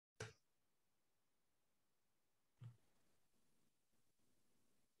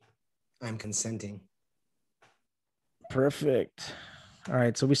I'm consenting. Perfect. All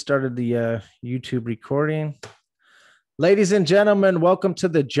right, so we started the YouTube recording. Ladies and gentlemen, welcome to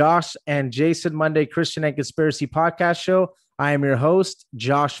the Josh and Jason Monday Christian and Conspiracy Podcast Show. I am your host,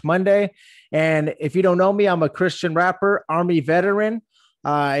 Josh Monday. And if you don't know me, I'm a Christian rapper, Army veteran.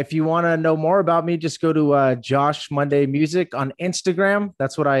 If you want to know more about me, just go to Josh Monday Music on Instagram.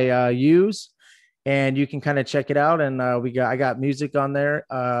 That's what I use. And you can kind of check it out. And I got music on there,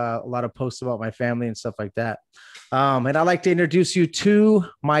 a lot of posts about my family and stuff like that. And I'd like to introduce you to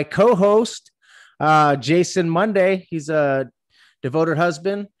my co-host, Jason Monday. He's a devoted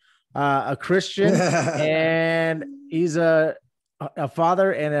husband, a Christian, and he's a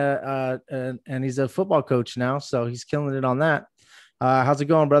father and he's a football coach now. So he's killing it on that. How's it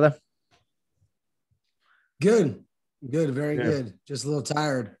going, brother? Good, very good. Just a little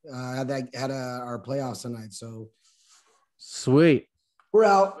tired. Had our playoffs tonight, so sweet. We're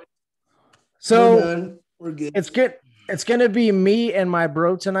out. So we're good. It's good. It's going to be me and my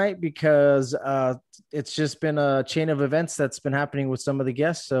bro tonight because it's just been a chain of events that's been happening with some of the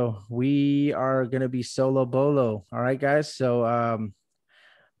guests. So we are going to be solo bolo. All right, guys. So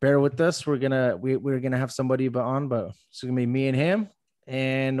bear with us. We're going to have somebody on, but it's going to be me and him,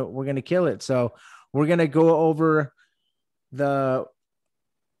 and we're going to kill it. So we're going to go over the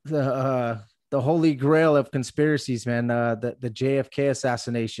holy grail of conspiracies, man, the JFK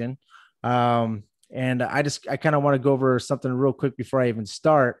assassination. And I kind of want to go over something real quick before I even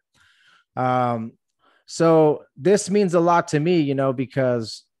start. So this means a lot to me,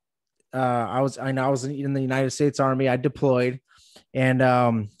 because I was in the United States Army. I deployed, and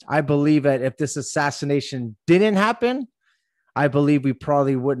I believe that if this assassination didn't happen, I believe we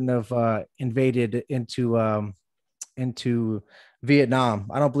probably wouldn't have invaded into Vietnam.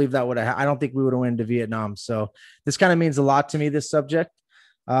 I don't believe that would have. I don't think we would have went into Vietnam. So this kind of means a lot to me, this subject.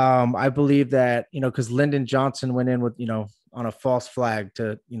 I believe that, because Lyndon Johnson went in with, on a false flag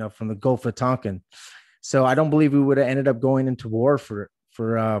to, from the Gulf of Tonkin. So I don't believe we would have ended up going into war for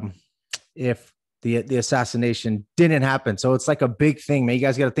if the assassination didn't happen. So it's like a big thing, man. You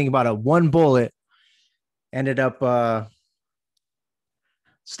guys got to think about it. One bullet ended up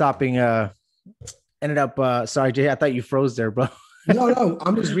stopping. Sorry, Jay, I thought you froze there, bro. No,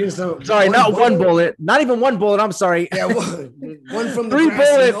 I'm just reading some. Sorry, one bullet. Not even one bullet. I'm sorry. Yeah, one from the 3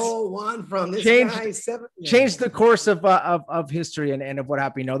 bullets. One from this guy. 7. Changed the course of history and of what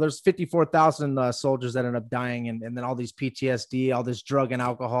happened. There's 54,000 soldiers that ended up dying, and then all these PTSD, all this drug and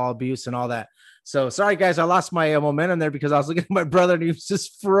alcohol abuse, and all that. So sorry, guys, I lost my momentum there because I was looking at my brother and he was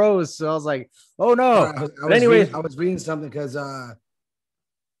just froze. So I was like, oh no. I was reading something because I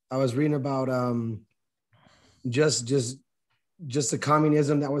was reading about just the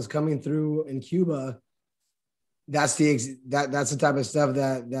communism that was coming through in Cuba. That's the type of stuff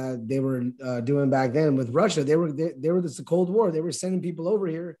that they were doing back then with Russia. They were this the Cold War. They were sending people over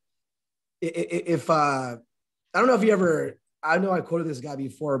here. If I don't know if you ever, I know I quoted this guy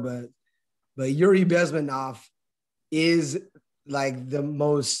before, but Yuri Bezmenov is like the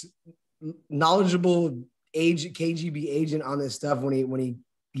most knowledgeable KGB agent on this stuff. When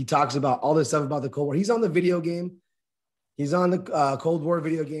he talks about all this stuff about the Cold War, he's on the video game. He's on the Cold War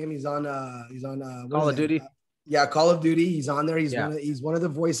video game. He's on Call of Duty. Call of Duty. He's on there. He's one of the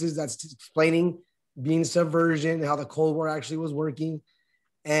voices that's explaining being subversion and how the Cold War actually was working.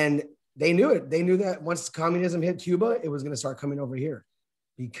 And they knew it. They knew that once communism hit Cuba, it was going to start coming over here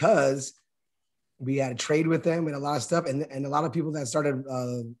because we had trade with them and a lot of stuff. And a lot of people that started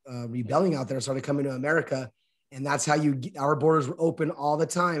rebelling out there started coming to America. And that's how our borders were open all the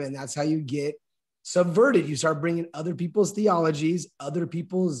time. And that's how you get subverted. You start bringing other people's theologies, other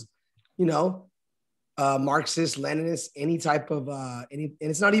people's, Marxist, Leninist, any type of and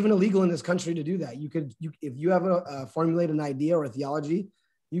it's not even illegal in this country to do that. If you have a formulate an idea or a theology,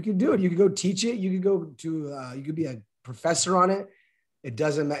 you could do it. You could go teach it. You could go to you could be a professor on it. It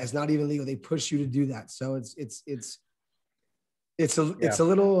doesn't matter. It's not even legal. They push you to do that. So it's a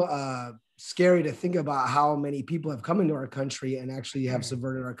little scary to think about how many people have come into our country and actually have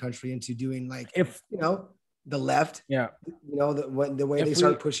subverted our country into doing the left, the way they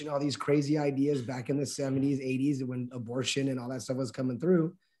started pushing all these crazy ideas back in the 70s, 80s, when abortion and all that stuff was coming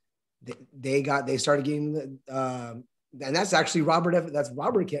through, they started getting and that's actually Robert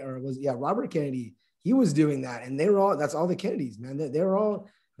Kennedy. He was doing that. And that's all the Kennedys, man. They're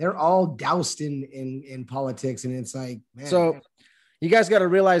all doused in politics. And it's like, man. So you guys got to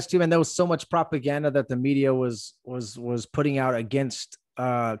realize too, man, there was so much propaganda that the media was putting out against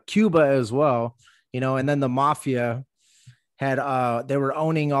Cuba as well, and then the mafia they were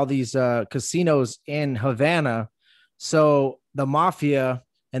owning all these casinos in Havana. So the mafia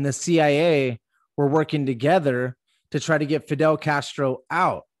and the CIA were working together to try to get Fidel Castro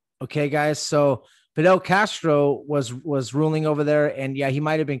out. Okay, guys. So Fidel Castro was ruling over there, and yeah, he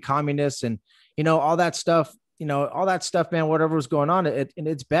might have been communist, and all that stuff. All that stuff, man. Whatever was going on, and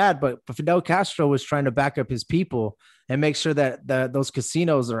it's bad. But Fidel Castro was trying to back up his people and make sure that those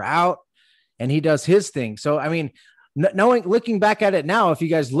casinos are out, and he does his thing. So I mean, looking back at it now, if you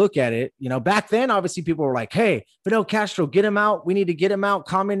guys look at it, back then, obviously people were like, hey, Fidel Castro, get him out. We need to get him out.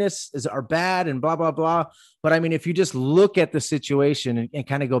 Communists are bad and blah, blah, blah. But I mean, if you just look at the situation and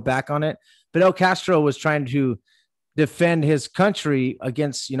kind of go back on it, Fidel Castro was trying to defend his country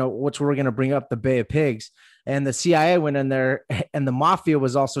against, which we're going to bring up, the Bay of Pigs. And the CIA went in there, and the mafia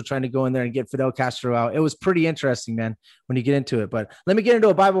was also trying to go in there and get Fidel Castro out. It was pretty interesting, man, when you get into it. But let me get into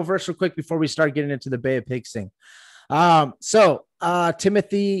a Bible verse real quick before we start getting into the Bay of Pigs thing.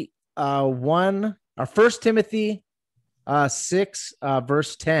 Timothy 1, or 1 Timothy 6,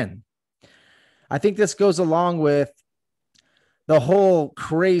 verse 10. I think this goes along with the whole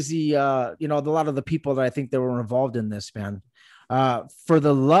crazy, a lot of the people that I think that were involved in this, man. For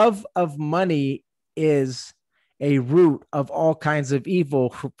the love of money is a root of all kinds of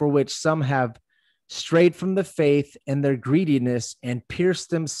evil, for which some have strayed from the faith in their greediness and pierced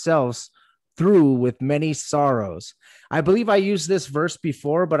themselves through with many sorrows. I believe I used this verse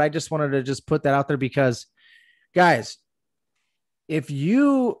before, but I just wanted to just put that out there because, guys, if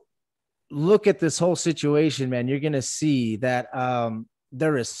you look at this whole situation, man, you're going to see that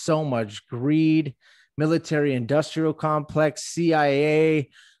there is so much greed, military industrial complex, CIA,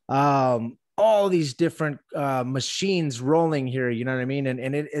 all these different machines rolling here. You know what I mean?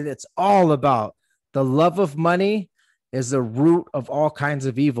 And it's all about the love of money is the root of all kinds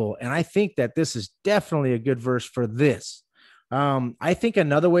of evil. And I think that this is definitely a good verse for this. I think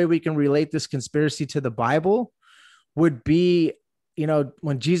another way we can relate this conspiracy to the Bible would be,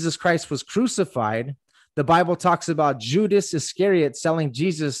 when Jesus Christ was crucified, the Bible talks about Judas Iscariot selling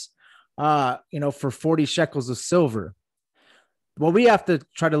Jesus, for 40 shekels of silver. What we have to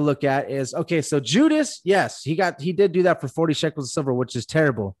try to look at is, okay, so Judas, yes, he did do that for 40 shekels of silver, which is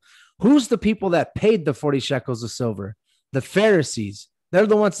terrible. Who's the people that paid the 40 shekels of silver? The Pharisees. They're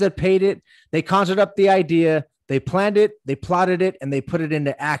the ones that paid it. They conjured up the idea. They planned it. They plotted it, and they put it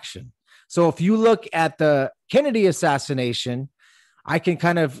into action. So if you look at the Kennedy assassination, I can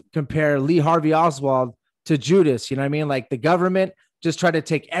kind of compare Lee Harvey Oswald to Judas. You know what I mean? Like the government just tried to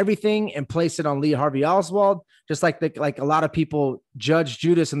take everything and place it on Lee Harvey Oswald, just like a lot of people judge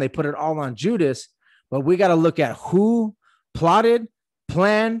Judas and they put it all on Judas. But we got to look at who plotted,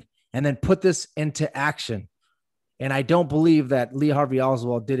 planned, and then put this into action. And I don't believe that Lee Harvey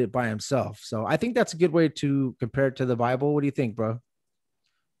Oswald did it by himself. So I think that's a good way to compare it to the Bible. What do you think, bro?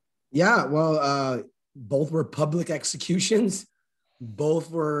 Yeah, well, both were public executions.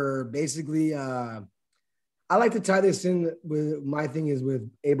 Both were basically, I like to tie this in with my thing is with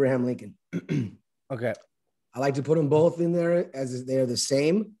Abraham Lincoln. Okay. I like to put them both in there as they're the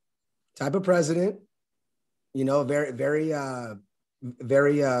same type of president, very, very,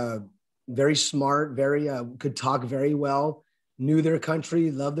 very smart, very could talk very well, knew their country,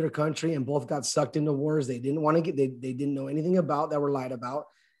 loved their country, and both got sucked into wars they didn't want to get. They didn't know anything about, that were lied about.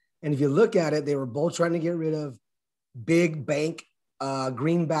 And if you look at it, they were both trying to get rid of big bank,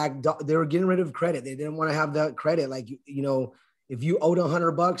 greenback. They were getting rid of credit. They didn't want to have that credit. Like, if you owed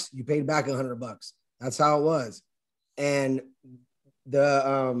 $100, you paid back $100. That's how it was. And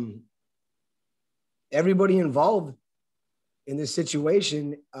the everybody involved in this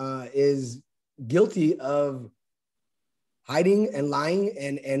situation is guilty of hiding and lying,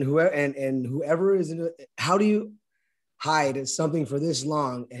 and whoever is in it. How do you hide something for this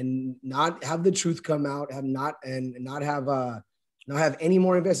long and not have the truth come out, not have any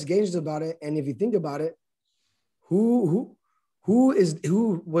more investigations about it? And if you think about it, who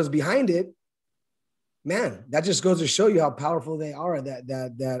was behind it, man, that just goes to show you how powerful they are,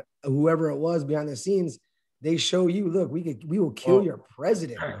 that whoever it was behind the scenes, they show you, look, we will kill your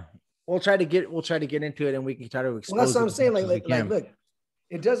president. We'll try to get into it, and we can try to expose. Well, that's what I'm saying. Like, look,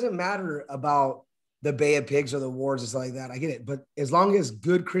 it doesn't matter about the Bay of Pigs or the wars and stuff like that. I get it. But as long as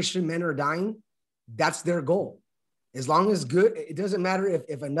good Christian men are dying, that's their goal. As long as good, it doesn't matter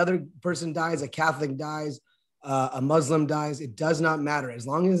if another person dies, a Catholic dies, a Muslim dies, it does not matter. As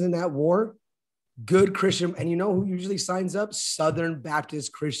long as in that war, good Christian, and you know who usually signs up? Southern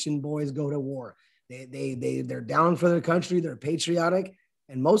Baptist Christian boys go to war. They're down for their country. They're patriotic,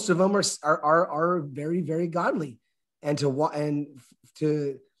 and most of them are very, very godly. And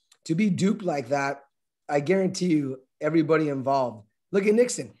to be duped like that, I guarantee you, everybody involved. Look at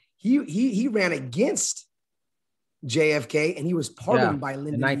Nixon. He ran against JFK, and he was pardoned by in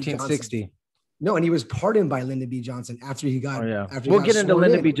Lyndon B. 1960. Johnson. No, and he was pardoned by Lyndon B. Johnson after he got. We'll get into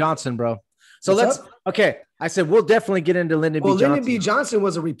Lyndon B. Johnson, bro. So okay. I said we'll definitely get into Lyndon B. Johnson. Lyndon B. Johnson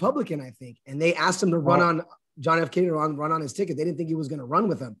was a Republican, I think, and they asked him to run on John F. Kennedy to run on his ticket. They didn't think he was going to run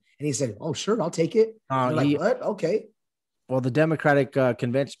with him, and he said, "Oh, sure, I'll take it." Like, what? Okay. Well, the Democratic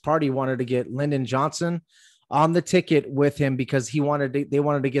Convention Party wanted to get Lyndon Johnson on the ticket with him because they wanted to get the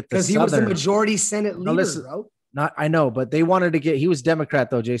Southern. Because he was the majority Senate leader, bro. I know, but they wanted to get. He was Democrat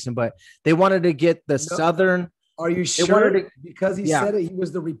though, Jason. But they wanted to get the Southern. Are you sure? Because he said it, he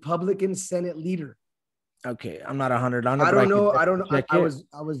was the Republican Senate leader. Okay, I'm not 100 on it. I don't know.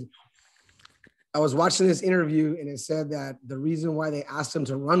 I was watching this interview, and it said that the reason why they asked him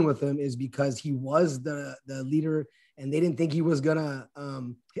to run with him is because he was the leader, and they didn't think he was gonna.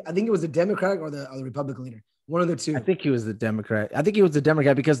 I think it was the Democratic or the Republican leader. One of the two. I think he was the Democrat.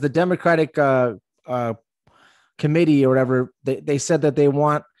 Because the Democratic committee or whatever, they said that they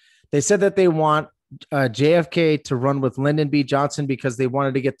want JFK to run with Lyndon B. Johnson because they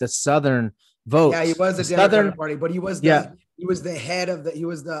wanted to get the Southern votes. Yeah, he was the Democratic Party, but he was the head of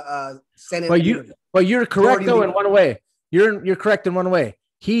the Senate. But you're correct though in one way. You're correct in one way.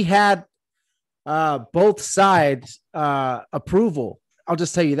 He had both sides approval. I'll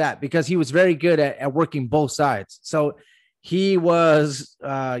just tell you that because he was very good at working both sides. So he was,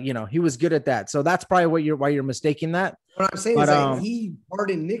 he was good at that. So that's probably why you're mistaking that. What I'm saying is he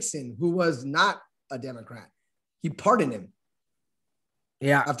pardoned Nixon, who was not a Democrat. He pardoned him.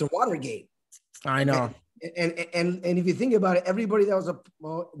 Yeah. After Watergate. I know. And if you think about it, everybody that was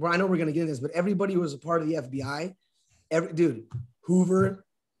I know we're going to get into this, but everybody who was a part of the FBI, Hoover,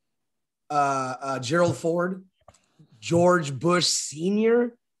 Gerald Ford, George Bush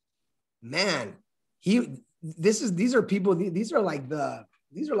Sr., man, these are people. These are like the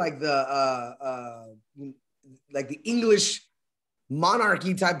English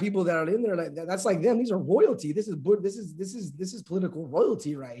monarchy type people that are in there. Like that's like them. These are royalty. This is political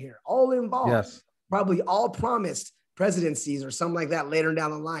royalty right here. All involved. Yes. Probably all promised presidencies or something like that later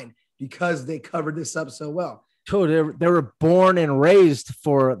down the line because they covered this up so well. So they were born and raised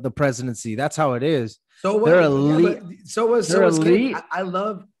for the presidency. That's how it is. So they're elite. They're elite. I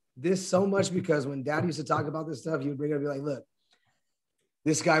love this so much because when Dad used to talk about this stuff, he would bring it up and be like, look,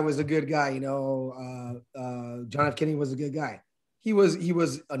 this guy was a good guy. John F. Kennedy was a good guy. He was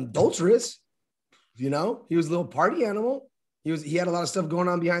adulterous, he was a little party animal. He had a lot of stuff going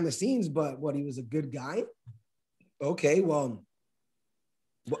on behind the scenes, but he was a good guy. Okay, well,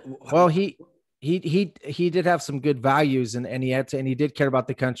 he did have some good values and he did care about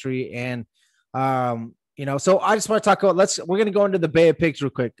the country. And, so I just want to talk about, we're going to go into the Bay of Pigs real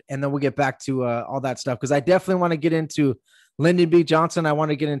quick, and then we'll get back to all that stuff. Cause I definitely want to get into Lyndon B. Johnson. I want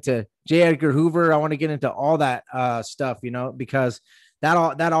to get into J. Edgar Hoover. I want to get into all that stuff, because that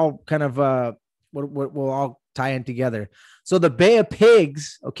all kind of will all tie in together. So the Bay of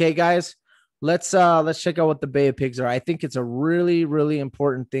Pigs. Okay, guys, let's check out what the Bay of Pigs are. I think it's a really, really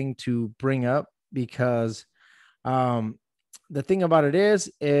important thing to bring up because the thing about it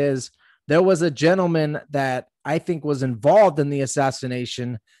is there was a gentleman that I think was involved in the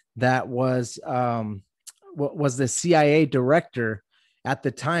assassination that was the CIA director at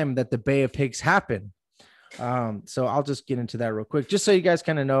the time that the Bay of Pigs happened. So I'll just get into that real quick, just so you guys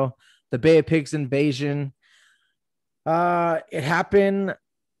kind of know the Bay of Pigs invasion. It happened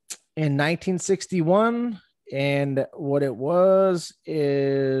in 1961. And what it was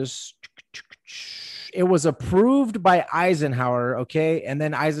is it was approved by Eisenhower. Okay. And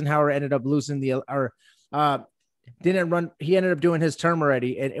then Eisenhower ended up losing didn't run. He ended up doing his term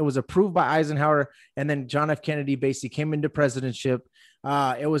already. It was approved by Eisenhower. And then John F. Kennedy basically came into presidentship.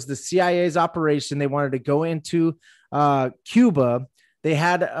 It was the CIA's operation. They wanted to go into Cuba. They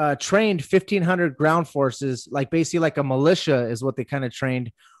had trained 1,500 ground forces, basically like a militia is what they kind of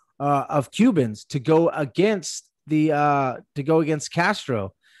trained of Cubans to go against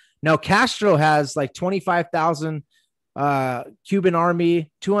Castro. Now Castro has 25,000 Cuban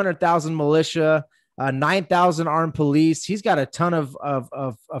army, 200,000 militia, 9,000 armed police. He's got a ton of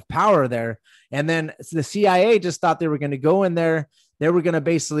power there. And then the CIA just thought they were going to go in there. They were going to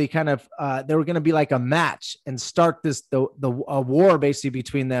basically they were going to be like a match and start a war basically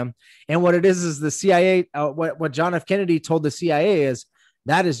between them. And what it is the CIA, what John F. Kennedy told the CIA is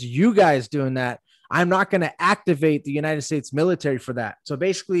that is you guys doing that. I'm not going to activate the United States military for that. So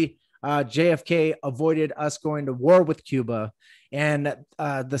basically JFK avoided us going to war with Cuba. And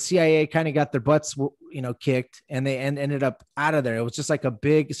the CIA kind of got their butts, kicked, and they ended up out of there. It was just like a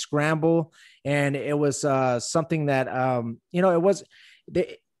big scramble, and it was something that,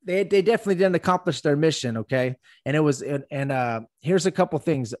 they definitely didn't accomplish their mission. Okay. And it was, here's a couple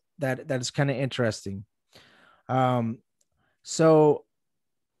things that is kind of interesting. So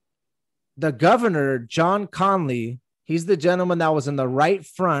the governor, John Conley, he's the gentleman that was in the right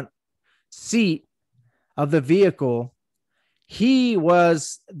front seat of the vehicle. He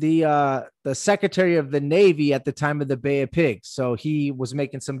was the Secretary of the Navy at the time of the Bay of Pigs. So he was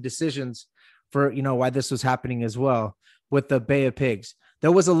making some decisions for, why this was happening as well with the Bay of Pigs.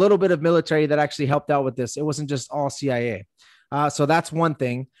 There was a little bit of military that actually helped out with this. It wasn't just all CIA. So that's one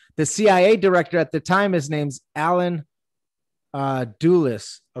thing. The CIA director at the time, his name's Allen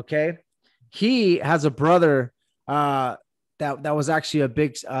Duelles. Okay. He has a brother that was actually a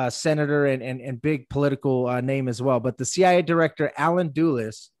big senator and big political name as well. But the CIA director, Allen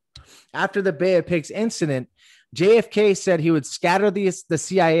Duelles, after the Bay of Pigs incident, JFK said he would scatter the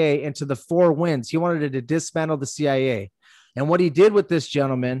CIA into the four winds. He wanted to dismantle the CIA. And what he did with this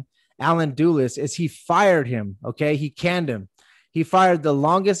gentleman, Allen Duelles, is he fired him. Okay. He canned him. He fired the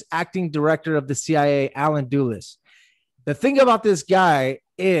longest acting director of the CIA, Allen Duelles. The thing about this guy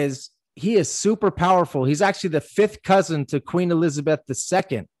is he is super powerful. He's actually the fifth cousin to Queen Elizabeth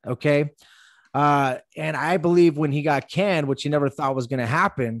II. Okay. And I believe when he got canned, which he never thought was going to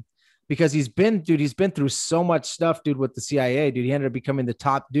happen, because he's been through so much stuff, dude, with the CIA, dude. He ended up becoming the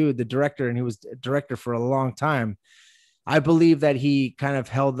top dude, the director, and he was director for a long time. I believe that he kind of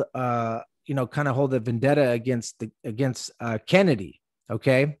held, hold a vendetta against Kennedy.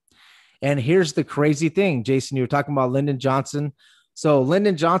 Okay. And here's the crazy thing, Jason, you were talking about Lyndon Johnson. So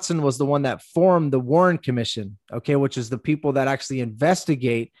Lyndon Johnson was the one that formed the Warren Commission. Okay. Which is the people that actually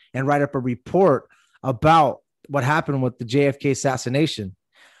investigate and write up a report about what happened with the JFK assassination.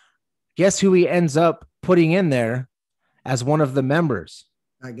 Guess who he ends up putting in there as one of the members?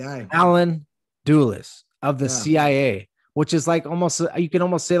 That guy, Allen Duelles of the CIA, which is like you can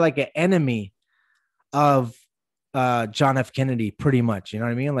almost say like an enemy of John F. Kennedy, pretty much. You know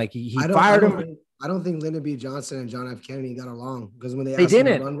what I mean? Like he fired him. I don't think Lyndon B. Johnson and John F. Kennedy got along, because when they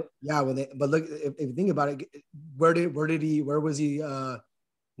didn't. But look, if you think about it, where did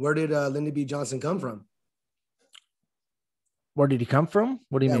Lyndon B. Johnson come from? Where did he come from?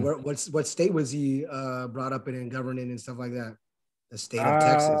 What do you mean? What state was he brought up in and governed in and stuff like that? The state of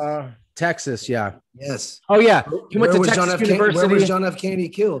Texas. Texas, yeah. Yes. Oh yeah. He went to Texas University. Where was John F. Kennedy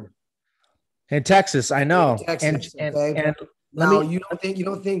killed? In Texas, I know. Texas, okay? And now you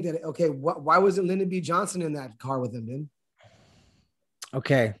don't think that, okay, why wasn't Lyndon B. Johnson in that car with him, then?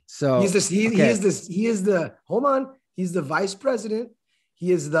 Okay, so he's the vice president.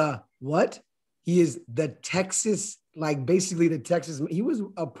 He is the what? He is the Texas, like basically the Texas. He was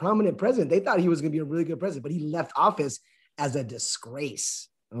a prominent president. They thought he was going to be a really good president, but he left office as a disgrace.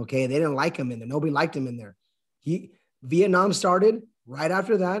 Okay, they didn't like him in there. Nobody liked him in there. Vietnam started right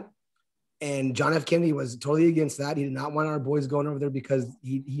after that. And John F. Kennedy was totally against that. He did not want our boys going over there because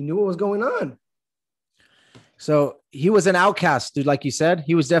he knew what was going on. So he was an outcast, dude. Like you said,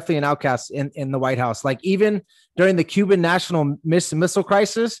 he was definitely an outcast in the White House. Like even during the Cuban National Missile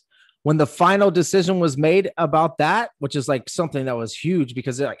Crisis, when the final decision was made about that, which is like something that was huge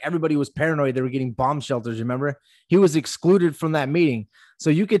because like everybody was paranoid. They were getting bomb shelters. Remember, he was excluded from that meeting. So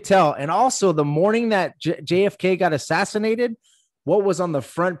you could tell. And also the morning that JFK got assassinated, what was on the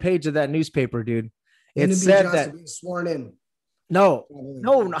front page of that newspaper, dude? It said that being sworn in. No.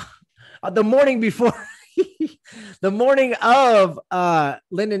 The morning before, the morning of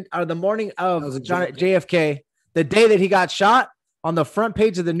Lyndon, or the morning of JFK, the day that he got shot, on the front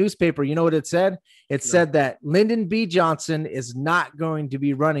page of the newspaper, you know what it said? It said that Lyndon B. Johnson is not going to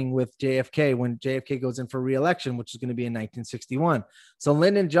be running with JFK when JFK goes in for re-election, which is going to be in 1961. So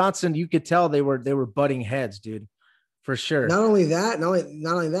Lyndon Johnson, you could tell they were butting heads, dude. For sure. Not only that,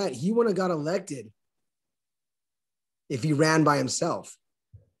 he wouldn't have got elected if he ran by himself.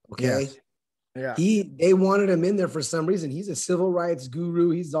 Okay. Yes. Yeah. They wanted him in there for some reason. He's a civil rights guru.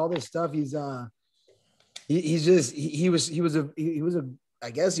 He's all this stuff. He was a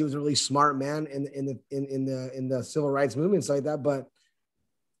really smart man in the civil rights movement, like that. But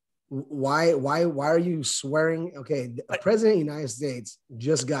why are you swearing? Okay. The president of the United States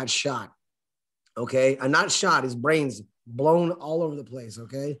just got shot. Okay. And not shot, his brains blown all over the place.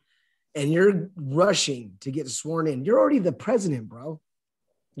 Okay. And you're rushing to get sworn in. You're already the president, bro.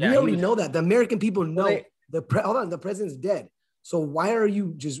 Yeah, we already know that. The American people know the president's dead. So why are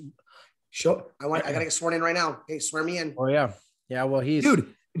you just I gotta get sworn in right now. Hey, swear me in. Oh, yeah. Yeah. Well,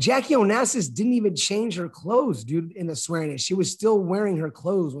 dude, Jackie Onassis didn't even change her clothes, dude, in the swearing in. She was still wearing her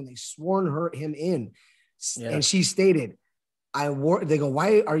clothes when they him in. Yeah. And she stated, they go,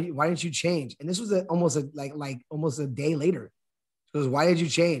 why didn't you change? And this was almost a day later. She goes, why did you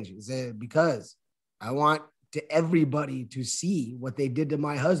change? He said, because I want everybody to see what they did to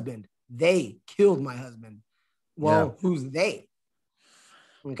my husband. They killed my husband. Well, who's they?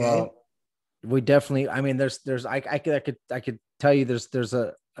 Okay. Well, we definitely, I mean, I could tell you there's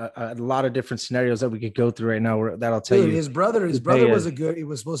a lot of different scenarios that we could go through right now where that'll tell you. His brother was he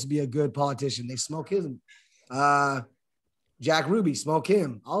was supposed to be a good politician. They smoke him. Jack Ruby, smoke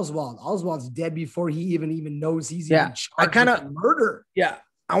him. Oswald's dead before he even knows he's even charged with murder. Yeah.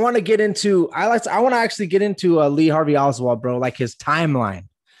 I want to get into, I want to actually get into Lee Harvey Oswald, bro, like his timeline.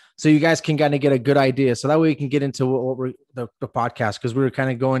 So you guys can kind of get a good idea. So that way we can get into what we're the podcast. Cause we were kind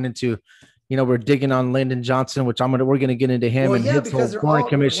of going into, we're digging on Lyndon Johnson, which we're going to get into him and his whole Warren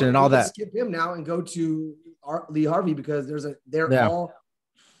Commission and all that. Skip him now and go to Lee Harvey because they're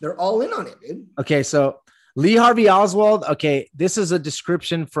all in on it, dude. Okay. So Lee Harvey Oswald. Okay. This is a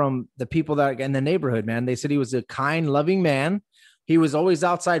description from the people that are in the neighborhood, man. They said he was a kind, loving man. He was always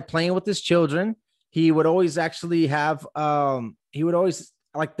outside playing with his children. He would always actually have,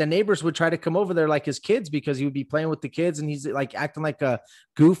 like the neighbors would try to come over there like his kids because he would be playing with the kids and he's like acting like a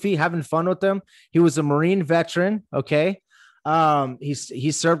goofy, having fun with them. He was a Marine veteran. Okay.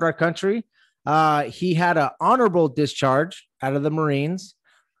 He served our country. He had an honorable discharge out of the Marines,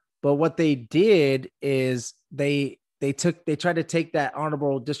 but what they did is they tried to take that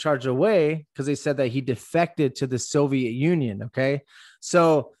honorable discharge away because they said that he defected to the Soviet Union. Okay.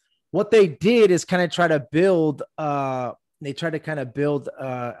 So what they did is kind of try to build, a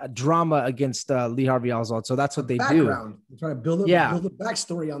drama against Lee Harvey Oswald. So that's what they do. They try to build a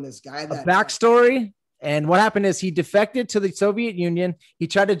backstory on this guy. A backstory. And what happened is he defected to the Soviet Union. He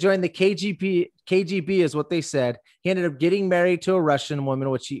tried to join the KGB is what they said. He ended up getting married to a Russian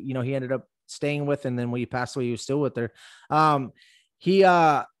woman, which he ended up staying with. And then when he passed away, he was still with her. He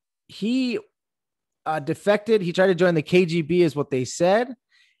defected. He tried to join the KGB is what they said.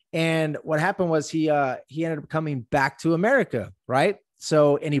 And what happened was he ended up coming back to America, right?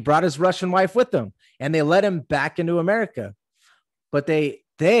 So, and he brought his Russian wife with him and they let him back into America. But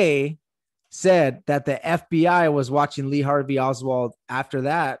they said that the FBI was watching Lee Harvey Oswald after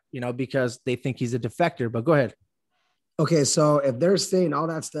that, because they think he's a defector. But go ahead. Okay, so if they're saying all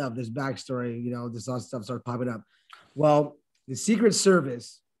that stuff, this backstory, this all stuff starts popping up. Well, the Secret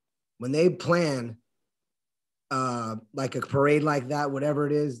Service, when they plan like a parade like that, whatever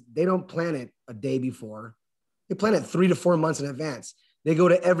it is, they don't plan it a day before. They plan it 3 to 4 months in advance. They go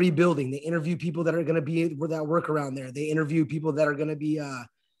to every building. They interview people that are going to be that work around there. They interview people that are going to be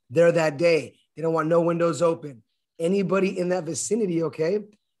there that day. They don't want no windows open. Anybody in that vicinity, okay?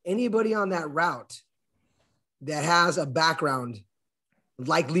 Anybody on that route that has a background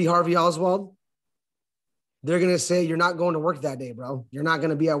like Lee Harvey Oswald, they're going to say, you're not going to work that day, bro. You're not going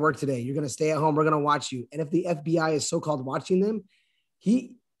to be at work today. You're going to stay at home. We're going to watch you. And if the FBI is so-called watching them,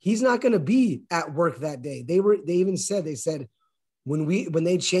 he's not going to be at work that day. They said when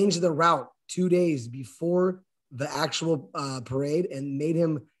they changed the route 2 days before the actual parade and made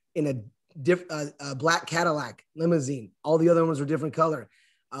him in a black Cadillac limousine. All the other ones were different color.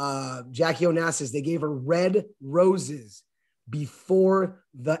 Jackie Onassis, they gave her red roses before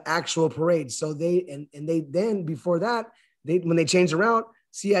the actual parade. So before that, when they changed the route,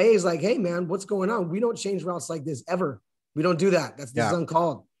 CIA is like, hey man, what's going on? We don't change routes like this ever. We don't do that. This is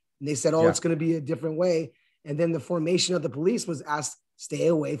uncalled. And they said, it's going to be a different way. And then the formation of the police was asked, stay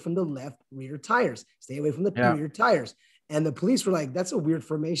away from the left rear tires, stay away from the rear tires. And the police were like, that's a weird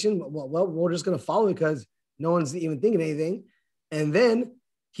formation. Well, we're just going to follow it because no one's even thinking anything. And then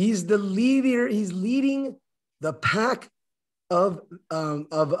he's the leader. He's leading the pack of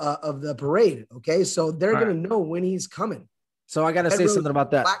the parade. Okay. So they're going to know when he's coming. So I got to say something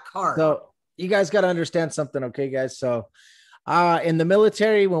about that. Black car. So you guys got to understand something. Okay, guys. So in the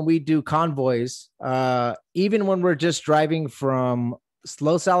military, when we do convoys, even when we're just driving from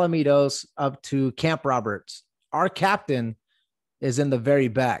Los Alamitos up to Camp Roberts, our captain is in the very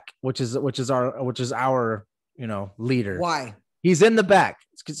back, which is our leader. Why? He's in the back.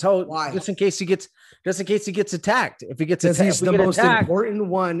 So why? Just in case he gets attacked. If he gets attacked, he's the most important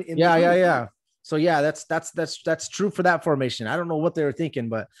one in the So that's true for that formation. I don't know what they were thinking,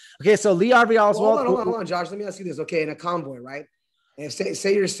 but okay. So Lee Harvey Oswald. Hold on, Josh. Let me ask you this. Okay, in a convoy, right? And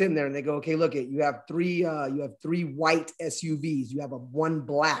say you're sitting there and they go, okay, look at you have three white SUVs. You have one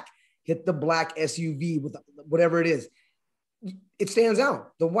black. Hit the black SUV with whatever it is. It stands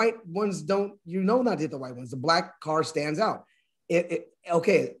out. The white ones don't. Not to hit the white ones. The black car stands out.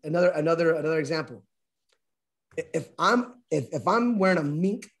 Okay. Another example. If I'm wearing a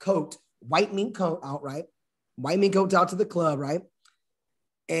mink coat, white mink coat out, right? White mink coat out to the club, right?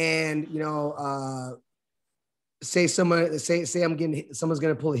 And say I'm getting hit, someone's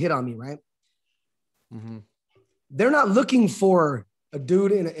going to pull a hit on me, right? Mm-hmm. They're not looking for a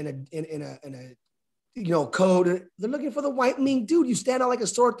dude in a code. They're looking for the white mean dude. You stand out like a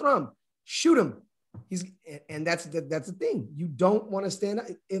sore thumb, shoot him. That's the thing. You don't want to stand out.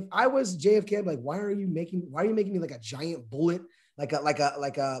 If I was JFK, I'd be like, why are you making me like a giant bullet, like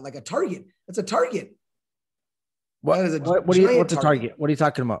a target? That's a target. What's a target? What are you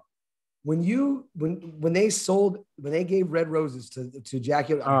talking about? When they gave red roses to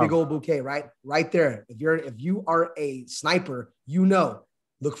Jackie, a big old bouquet, right there. If you are a sniper,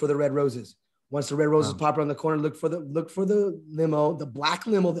 look for the red roses. Once the red roses pop around the corner, look for the limo, the black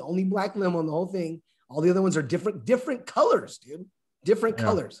limo, the only black limo in the whole thing. All the other ones are different colors, dude. Different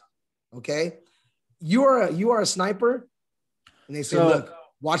colors. Okay. You are a sniper, and they say, look,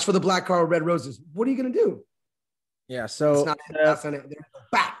 watch for the black car with red roses. What are you gonna do? Yeah. So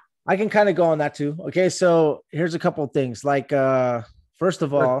I can kind of go on that too. Okay. So here's a couple of things. Like first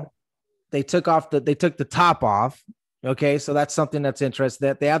of all, they took the top off. Okay, so that's something that's interesting.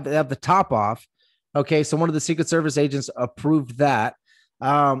 That they have the top off. Okay, so one of the Secret Service agents approved that.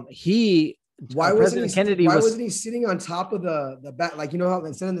 Why wasn't he sitting on top of the back? Like, how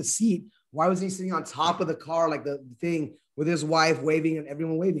instead of the seat, why wasn't he sitting on top of the car, like the thing with his wife waving and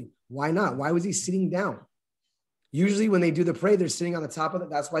everyone waving? Why not? Why was he sitting down? Usually when they do the parade, they're sitting on the top of it.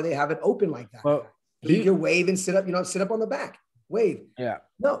 That's why they have it open like that. Well, you can wave and sit up, sit up on the back. Wave. Yeah.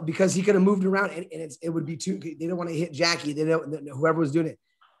 No, because he could have moved around and it would be too. They don't want to hit Jackie. They don't. Whoever was doing it,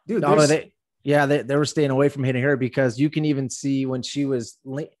 dude. No, they were staying away from hitting her because you can even see when she was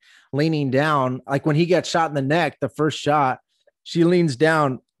leaning down, like when he got shot in the neck, the first shot, she leans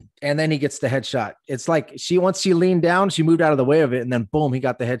down and then he gets the headshot. It's like once she leaned down, she moved out of the way of it, and then boom, he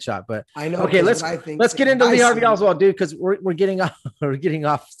got the headshot. But I know. Okay, let's get into Lee Harvey Oswald, dude, because we're getting off. We're getting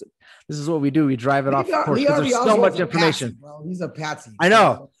off. This is what we do. We drive it off course because there's so much information. Patsy, he's a patsy. I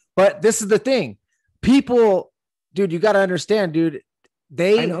know, but this is the thing. People, dude, you got to understand, dude.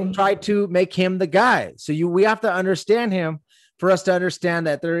 They tried to make him the guy. So we have to understand him for us to understand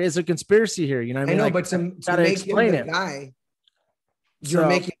that there is a conspiracy here. You know what I mean? I know, but to make him the guy, you're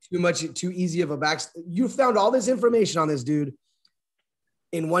making too easy of a back. You found all this information on this dude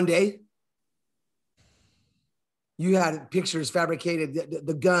in one day. You had pictures fabricated,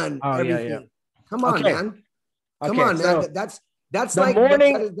 the gun, everything. Yeah. Come on, man. Come on, man. That's the like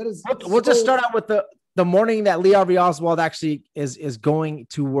morning. We'll just start out with the morning that Lee Harvey Oswald actually is going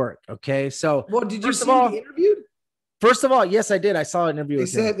to work. Okay, so did you see the interview? First of all, yes, I did. I saw an interview. They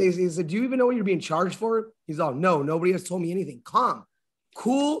said, "Do you even know what you're being charged for?" He's all, "No, nobody has told me anything." Calm,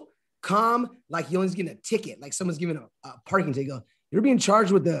 cool, calm. Like he only's getting a ticket. Like someone's giving a parking ticket. You're being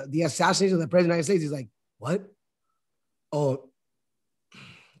charged with the assassination of the president of the United States. He's like, "What? Oh,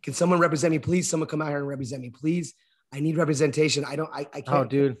 can someone represent me, please? Someone come out here and represent me, please. I need representation. I can't." Oh,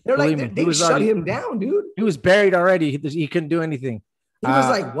 dude. They're like, they shut him down, dude. He was buried already. He couldn't do anything. He was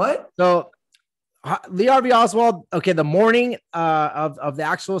like, what? So Lee Harvey Oswald, okay, the morning of the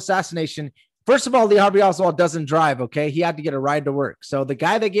actual assassination, first of all, Lee Harvey Oswald doesn't drive, okay? He had to get a ride to work. So the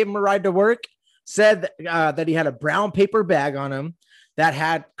guy that gave him a ride to work said that he had a brown paper bag on him that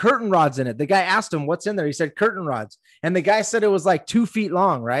had curtain rods in it. The guy asked him, what's in there? He said, curtain rods. And the guy said it was like 2 feet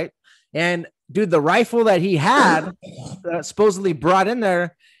long, right? And dude, the rifle that he had supposedly brought in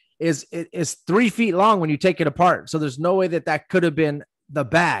there is 3 feet long when you take it apart. So there's no way that could have been the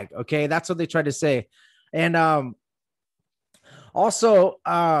bag. Okay. That's what they tried to say. And also,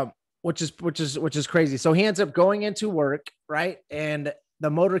 which is crazy. So he ends up going into work, right? And the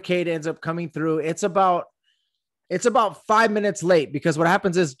motorcade ends up coming through. It's about 5 minutes late because what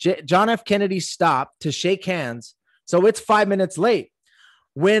happens is John F. Kennedy stopped to shake hands. So it's 5 minutes late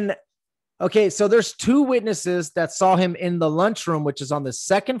so there's 2 witnesses that saw him in the lunchroom, which is on the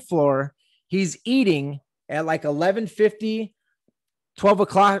second floor. He's eating at like 11:50, 12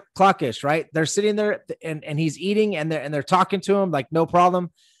 o'clock-ish, right? They're sitting there and he's eating and they're talking to him like, no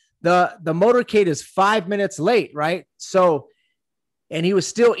problem. The motorcade is 5 minutes late, right? So, and he was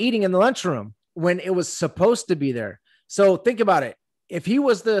still eating in the lunchroom when it was supposed to be there. So think about it. If he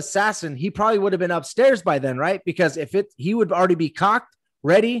was the assassin, he probably would have been upstairs by then, right? Because he would already be cocked,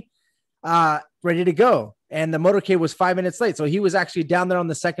 ready to go. And the motorcade was 5 minutes late. So he was actually down there on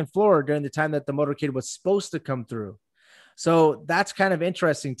the second floor during the time that the motorcade was supposed to come through. So that's kind of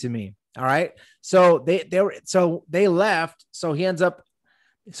interesting to me. All right. So they left. So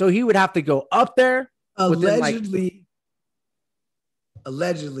he would have to go up there.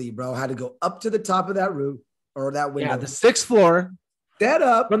 Allegedly, bro, had to go up to the top of that roof or that window. Yeah, the 6th floor. That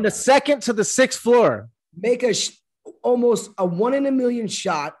up from the 2nd to the 6th floor. Make almost a 1 in a million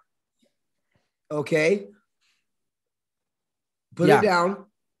shot. Okay. put it down,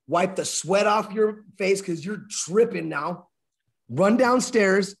 wipe the sweat off your face because you're tripping now. Run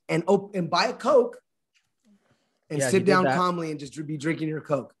downstairs and buy a Coke and sit down calmly and just be drinking your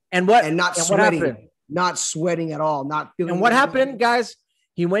Coke. And not sweating, not sweating at all, not feeling. And what happened, guys?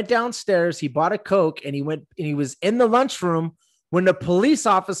 He went downstairs, he bought a Coke, and he was in the lunchroom when the police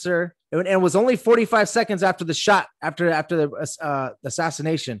officer, and it was only 45 seconds after the shot, after the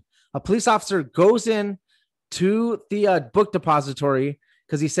assassination, a police officer goes in to the book depository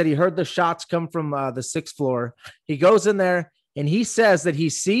because he said he heard the shots come from the 6th floor. He goes in there and he says that he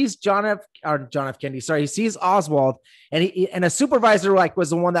sees John F. Kennedy. Sorry, he sees Oswald, and a supervisor was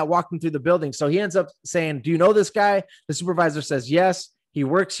the one that walked him through the building. So he ends up saying, "Do you know this guy?" The supervisor says, "Yes, he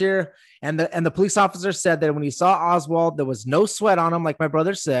works here." And the police officer said that when he saw Oswald, there was no sweat on him, like my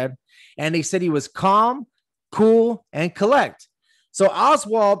brother said, and he said he was calm, cool, and collect. So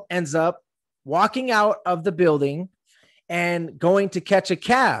Oswald ends up walking out of the building and going to catch a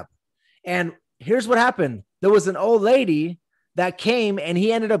cab. And here's what happened: there was an old lady that came, and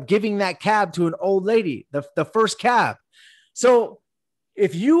he ended up giving that cab to an old lady, the first cab. So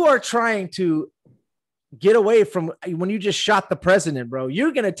if you are trying to get away from when you just shot the president, bro,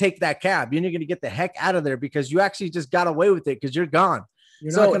 you're going to take that cab and you're going to get the heck out of there because you actually just got away with it because you're gone.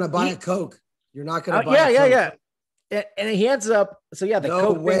 You're not going to buy a Coke. You're not going to buy a Coke. Yeah. And he ends up, the no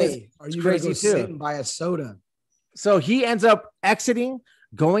Coke way. Are you going to go sit and buy a soda? So he ends up exiting,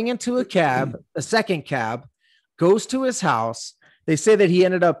 going into a cab, a second cab, goes to his house. They say that he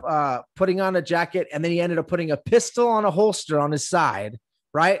ended up putting on a jacket, and then he ended up putting a pistol on a holster on his side,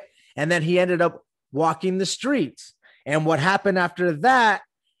 right? And then he ended up walking the streets. And what happened after that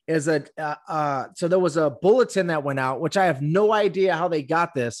is so there was a bulletin that went out, which I have no idea how they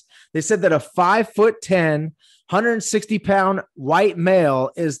got this. They said that a 5'10", 160-pound white male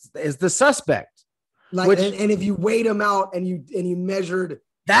is the suspect. And if you weighed him out and you measured,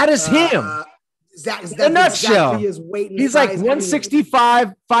 that is him. That's a nutshell. Exactly his weight and he's size, like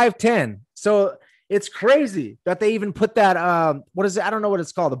 165, 5'10". So it's crazy that they even put that. What is it? I don't know what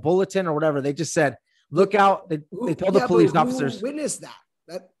it's called, the bulletin or whatever. They just said, look out. They told the police officers. Who witnessed that?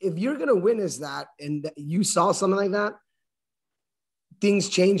 That if you're going to witness that and you saw something like that, things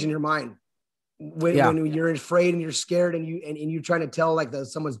change in your mind. When you're afraid and you're scared and you're trying to tell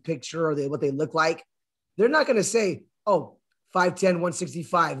someone's picture or what they look like, they're not going to say, oh, 5'10",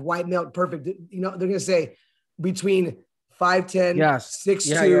 165, white male, perfect. They're going to say between 5'10",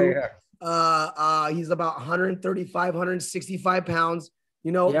 6'2", he's about 135, 165 pounds,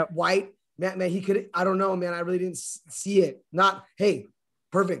 white. Man, he could, I don't know, man. I really didn't see it. Not, hey,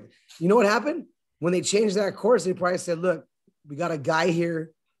 perfect. You know what happened? When they changed that course, they probably said, look, we got a guy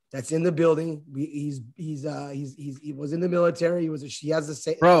here that's in the building. He was in the military. He has the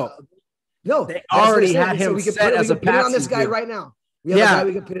same. Bro. No, they already had him set as a patsy. Put it on this guy right now. We have a guy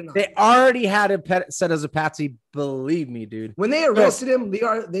we can put it on. They already had him set as a patsy. Believe me, dude. When they arrested him,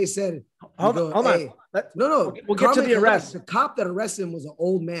 they said, hold on. No. We'll get to the arrest. The cop that arrested him was an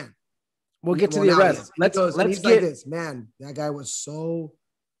old man. We'll get to the arrest. Let's get like this, man. That guy was so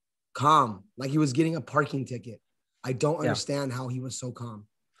calm, like he was getting a parking ticket. I don't understand how he was so calm.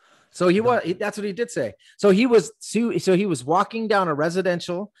 So that's what he did say. So he was walking down a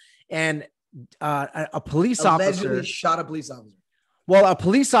residential, and a police allegedly officer shot a police officer. Well, a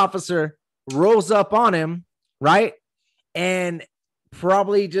police officer rolls up on him, right? And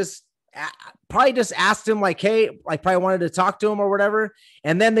probably just asked him hey, probably wanted to talk to him or whatever.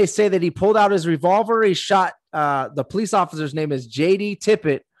 And then they say that he pulled out his revolver. He shot the police officer's name is JD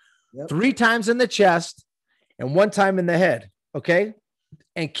Tippett 3 times in the chest and 1 time in the head. Okay.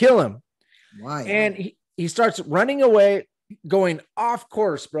 And kill him. Why? And he starts running away, going off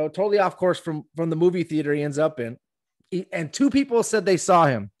course, bro, totally off course from the movie theater he ends up in. And 2 people said they saw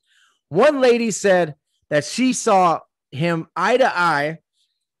him. One lady said that she saw him eye to eye,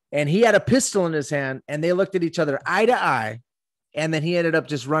 and he had a pistol in his hand, and they looked at each other eye to eye, and then he ended up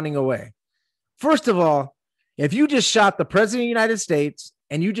just running away. First of all, if you just shot the president of the United States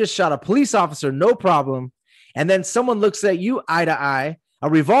and you just shot a police officer, no problem, and then someone looks at you eye to eye, a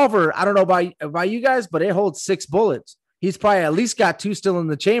revolver, I don't know about you guys, but it holds 6 bullets. He's probably at least got 2 still in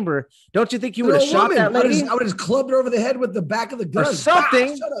the chamber. Don't you think you would have shot that lady? I would have clubbed her over the head with the back of the gun. Or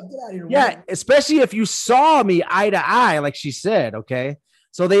something. Shut up, get out of here. Yeah, man. Especially if you saw me eye to eye, like she said, okay?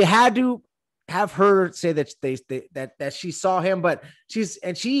 So they had to have her say that that she saw him, but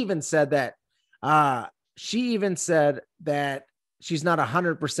she even said that she's not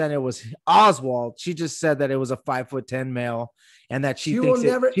 100% it was Oswald. She just said that it was a 5'10" male, and that she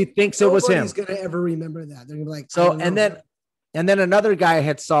thinks it was him. Nobody's gonna ever remember that. They're gonna be like, so. And then another guy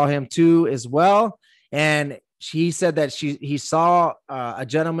had saw him too as well, and He said that he saw a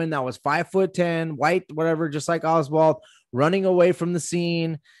gentleman that was 5'10", white, whatever, just like Oswald, running away from the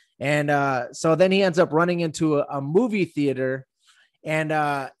scene. And so then he ends up running into a movie theater, and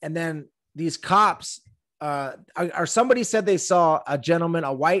then these cops or somebody said they saw a gentleman,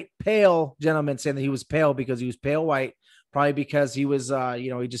 a white, pale gentleman, saying that he was pale because he was pale white. Probably because he was,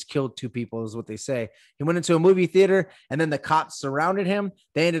 he just killed 2 people is what they say. He went into a movie theater, and then the cops surrounded him.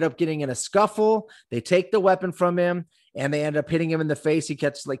 They ended up getting in a scuffle. They take the weapon from him, and they end up hitting him in the face. He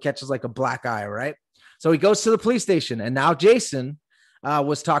catches like a black eye, right? So he goes to the police station, and now Jason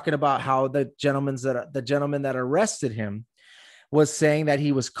was talking about how the gentleman that arrested him was saying that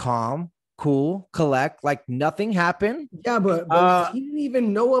he was calm, cool, collect, like nothing happened. Yeah, but he didn't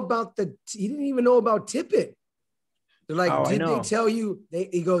even know about Tippett. They're like, did they tell you?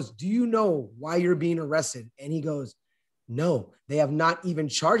 He goes, do you know why you're being arrested? And he goes, no, they have not even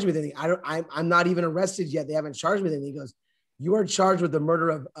charged me with anything. I'm not even arrested yet. They haven't charged me with anything. He goes, you are charged with the murder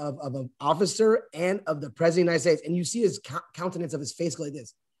of an officer and of the president of the United States. And you see his countenance of his face go like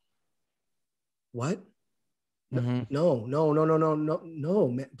this. What? Mm-hmm. No,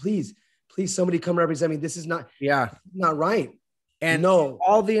 man. Please, somebody come represent me. This is not not right. And no,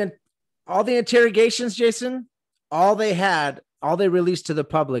 all the interrogations, Jason, all they released to the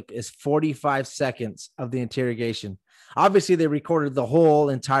public is 45 seconds of the interrogation. Obviously, they recorded the whole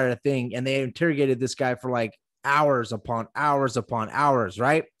entire thing, and they interrogated this guy for like hours upon hours,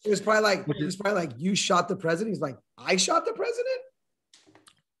 right? It was probably like, you shot the president. He's like, I shot the president?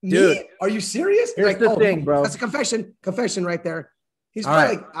 Dude, me? Are you serious? Here's like, the thing, bro. That's a confession right there. He's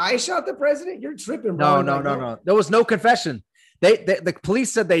probably like, I shot the president? You're tripping, bro. No. There was no confession. The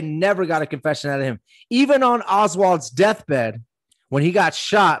police said they never got a confession out of him. Even on Oswald's deathbed, when he got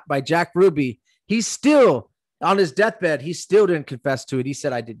shot by Jack Ruby, he still, on his deathbed, he still didn't confess to it. He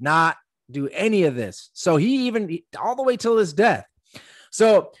said, I did not do any of this. So he all the way till his death.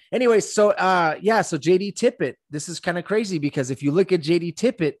 So anyway, so JD Tippett, this is kind of crazy because if you look at JD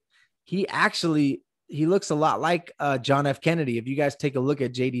Tippett, he looks a lot like John F. Kennedy. If you guys take a look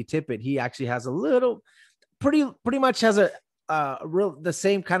at JD Tippett, he actually has a little, pretty much has the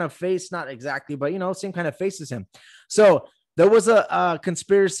same kind of face, not exactly, but same kind of face as him. So there was a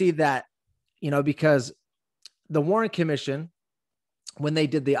conspiracy that, because the Warren Commission, when they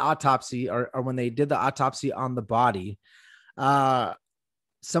did the autopsy or when they did the autopsy on the body,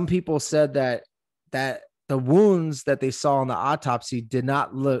 some people said that the wounds that they saw on the autopsy did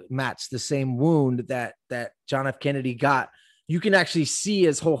not match the same wound that John F. Kennedy got. You can actually see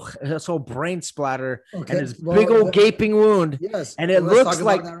his whole brain splatter and his big old gaping wound. Yes, and it looks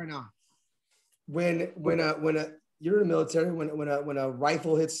like that right now. When you're in the military, when a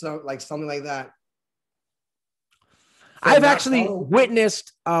rifle hits something like that. I've actually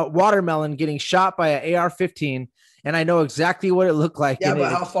witnessed Watermelon getting shot by an AR-15, and I know exactly what it looked like. Yeah,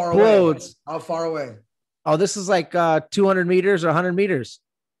 but how far away? How far away? Oh, this is like 200 meters or 100 meters.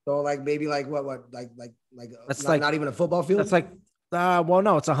 So like maybe like what that's not even a football field. That's like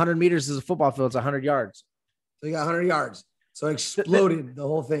no, it's 100 meters is a football field. It's 100 yards. So you got 100 yards. So it exploded the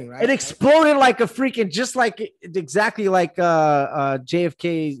whole thing, right? It exploded like a freaking, just like exactly like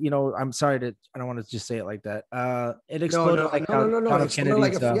JFK. I'm sorry I don't want to just say it like that. It exploded no. Kennedy,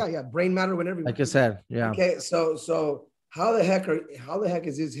 like brain matter when everything. Like I said, yeah. Okay, so how the heck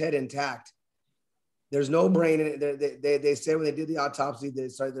is his head intact? There's no brain in it. They say when they did the autopsy,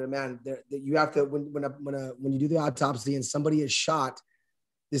 you have to when you do the autopsy and somebody is shot.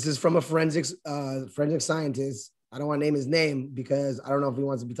 This is from a forensic scientist. I don't want to name his name because I don't know if he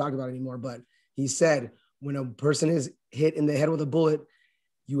wants to be talked about anymore, but he said when a person is hit in the head with a bullet,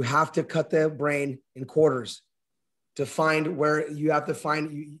 you have to cut the brain in quarters to find where you have to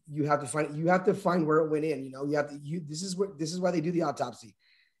find where it went in. This is why they do the autopsy.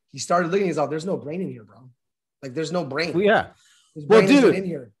 He started looking at himself. There's no brain in here, bro. Like there's no brain. Well, yeah. His brain isn't in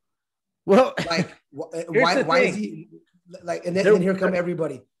here. Well, like why is he like? And then here come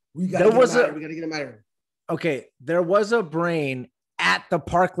everybody. We gotta get him out of here. Okay, there was a brain at the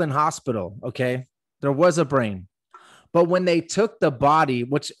Parkland Hospital. Okay, there was a brain, but when they took the body,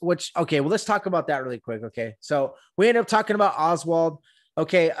 which okay, well, let's talk about that really quick. Okay, so we ended up talking about Oswald.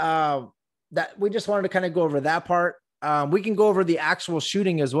 Okay, that we just wanted to kind of go over that part. We can go over the actual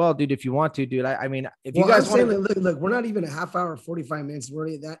shooting as well, dude, if you want to, dude. I mean, if you guys want to look, we're not even a half hour, 45 minutes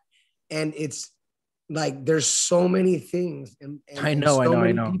worthy of that, and it's like there's so many things, and I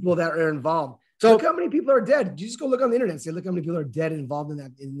know people that are involved. So look how many people are dead. You just go look on the internet and say, look how many people are dead involved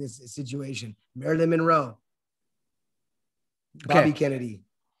in this situation. Marilyn Monroe, Bobby Kennedy,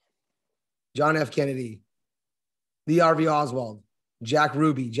 John F. Kennedy, Lee Harvey Oswald, Jack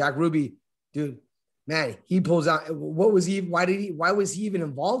Ruby, dude. man, he pulls out. What was he? Why was he even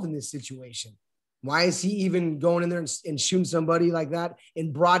involved in this situation? Why is he even going in there and shooting somebody like that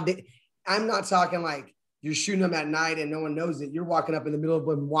in broad day? I'm not talking like you're shooting them at night and no one knows it. You're walking up in the middle of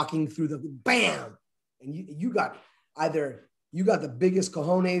them, walking through the bam, and you got the biggest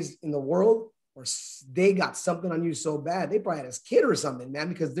cojones in the world, or they got something on you so bad they probably had his kid or something, man.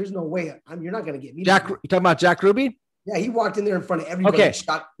 Because there's no way you're not gonna get me. Jack, you talking about Jack Ruby? Yeah, he walked in there in front of everybody. Okay. And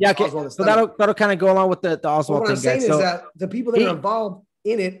shot Okay. So that'll kind of go along with the Oswald what thing. I'm saying guys. is that the people that are involved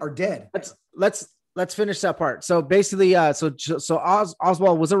in it are dead. Let's finish that part. So basically,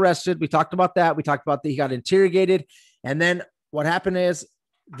 Oswald was arrested. We talked about that. We talked about that he got interrogated, and then what happened is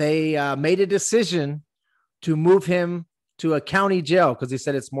they made a decision to move him to a county jail because they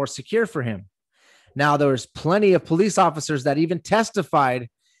said it's more secure for him. Now, there was plenty of police officers that even testified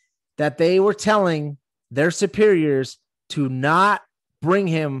that they were telling their superiors to not bring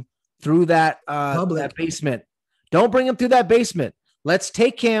him through that basement. Don't bring him through that basement. Let's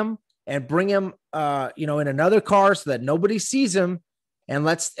take him and bring him, in another car so that nobody sees him. And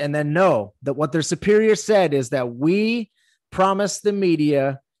then know that what their superior said is that we promised the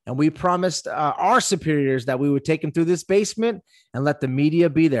media and we promised our superiors that we would take him through this basement and let the media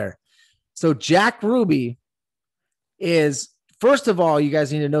be there. So Jack Ruby is, first of all, you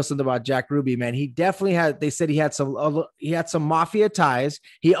guys need to know something about Jack Ruby, man. He definitely they said he had some mafia ties.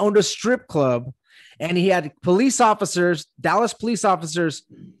 He owned a strip club and he had Dallas police officers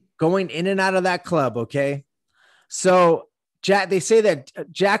going in and out of that club. Okay. So they say that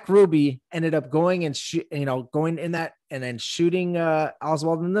Jack Ruby ended up going and going in that and then shooting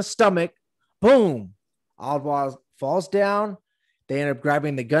Oswald in the stomach. Boom. Oswald falls down. They ended up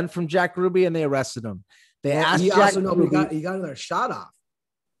grabbing the gun from Jack Ruby and they arrested him. They asked Jack Ruby. He got another shot off.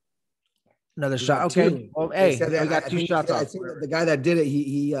 Another shot. Okay. Well, hey, I got two shots off. I think the guy that did it,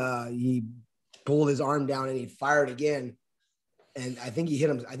 he pulled his arm down and he fired again. And I think he hit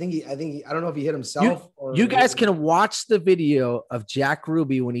him. I don't know if he hit himself. You guys can watch the video of Jack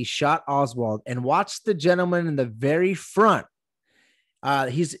Ruby when he shot Oswald and watch the gentleman in the very front.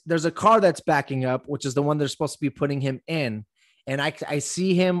 There's a car that's backing up, which is the one they're supposed to be putting him in. And I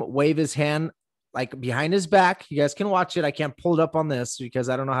see him wave his hand like behind his back. You guys can watch it. I can't pull it up on this because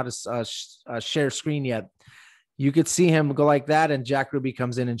I don't know how to share screen yet. You could see him go like that. And Jack Ruby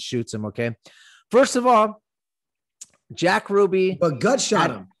comes in and shoots him. Okay. First of all, Jack Ruby. But gut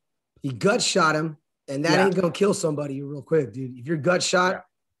shot him. He gut shot him. And that ain't going to kill somebody real quick, dude. If you're gut shot,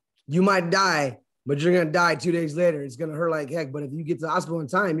 you might die, but you're going to die 2 days later. It's going to hurt like heck. But if you get to the hospital in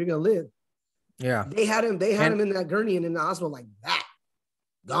time, you're going to live. Yeah. They had him in that gurney and in the hospital like that.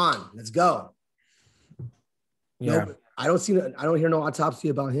 Gone. Let's go. Yeah. No, I don't hear no autopsy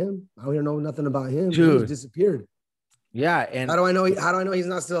about him. I don't hear nothing about him. Dude. He just disappeared. Yeah. And how do I know he's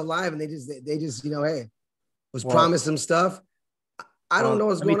not still alive? And they just hey, promised him stuff. I don't know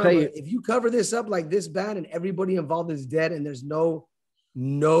what's going on. But if you cover this up like this bad and everybody involved is dead and there's no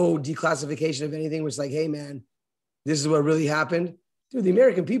declassification of anything, which is like, hey man, this is what really happened. Dude, the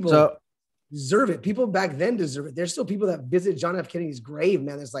American people deserve it. People back then deserve it. There's still people that visit John F. Kennedy's grave,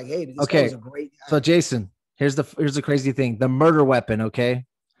 man. It's like, hey, this guy was a great guy. So Jason, here's the crazy thing. The murder weapon, okay?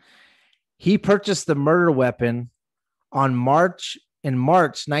 He purchased the murder weapon in March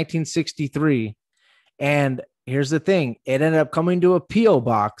 1963. And here's the thing. It ended up coming to a P.O.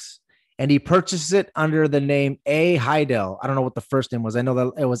 box and he purchased it under the name A. Heidel. I don't know what the first name was. I know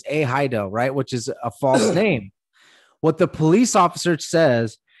that it was A. Heidel, right? Which is a false name. What the police officer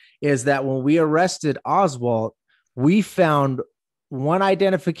says is that when we arrested Oswald, we found one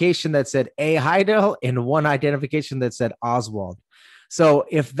identification that said A. Heidel and one identification that said Oswald. So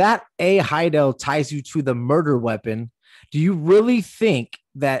if that A. Heidel ties you to the murder weapon, do you really think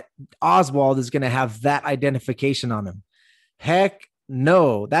that Oswald is going to have that identification on him? Heck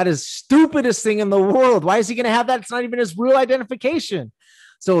no. That is stupidest thing in the world. Why is he going to have that? It's not even his real identification.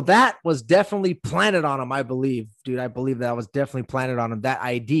 So that was definitely planted on him, I believe. Dude, I believe that was definitely planted on him, that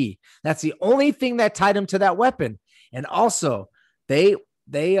ID. That's the only thing that tied him to that weapon. And also, was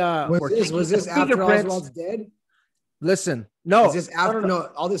this after Oswald's dead? Listen, no. Is this after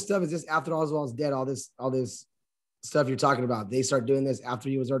all this stuff is this after Oswald's dead, all this stuff you're talking about. They start doing this after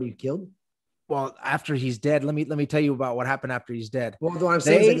he was already killed? Well, after he's dead, let me tell you about what happened after he's dead. Well, what I'm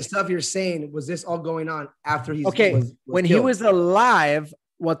saying is the stuff you're saying, was this all going on after he's when killed? He was alive?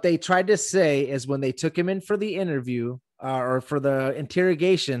 What they tried to say is when they took him in for the interview or for the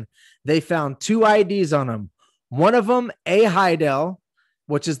interrogation, they found two IDs on him. One of them, A. Heidel,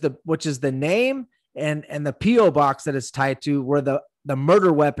 which is the name and the P.O. box that it's tied to, where the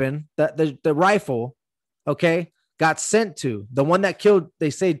murder weapon, the rifle, okay, got sent to. The one that killed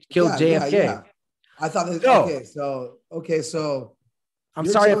JFK. Yeah. I thought this. No. So I'm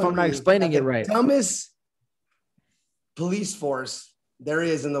you're sorry if telling I'm not me explaining that it right. the dumbest police force there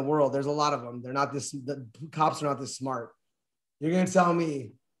is in the world. There's a lot of them. The cops are not this smart. You're going to tell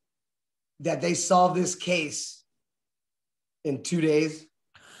me that they solved this case in 2 days?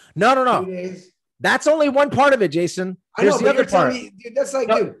 No. 2 days? That's only one part of it, Jason. I know, Here's the but other you're telling part. me, dude, that's like,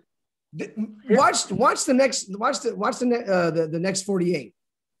 No. dude, watch the next 48.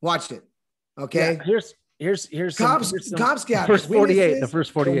 Watch it. Okay. Yeah, here's Cops got first 48. The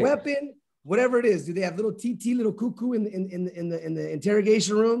first 48. a weapon, whatever it is. Do they have little TT, little cuckoo in the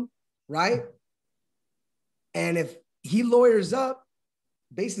interrogation room, right? And if he lawyers up,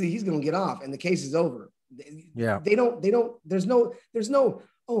 basically he's gonna get off, and the case is over. Yeah. They don't. There's no.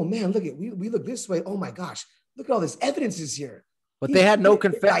 Oh man, look at we look this way. Oh my gosh, look at all this evidence is here. But they had no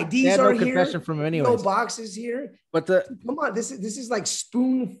confession. IDs They had are no confession here, from him anyway. No boxes here. But come on, this is like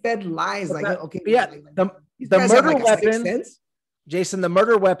spoon-fed lies. Like okay, yeah, the murder weapon, Jason. The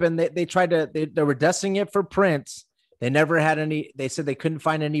murder weapon. They tried to. They were dusting it for prints. They never had any. They said they couldn't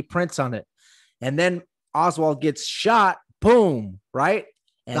find any prints on it, and then Oswald gets shot. Boom, right?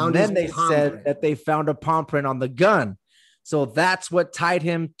 And then they said that they found a palm print on the gun. So that's what tied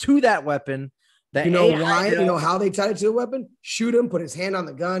him to that weapon. You know why? You know how they tied it to the weapon? Shoot him, put his hand on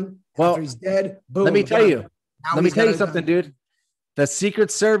the gun. Well, after he's dead, boom. Let me tell you something, dude. The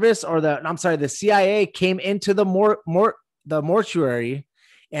Secret Service the CIA came into the mortuary,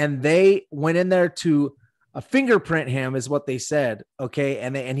 and they went in there to fingerprint him, is what they said. Okay.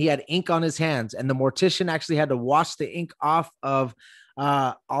 And he had ink on his hands, and the mortician actually had to wash the ink off of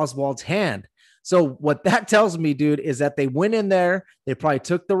Oswald's hand. So what that tells me, dude, is that they went in there, they probably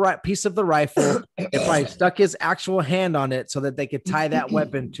took the right piece of the rifle, they probably stuck his actual hand on it so that they could tie that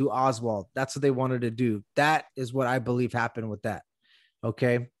weapon to Oswald. That's what they wanted to do. That is what I believe happened with that.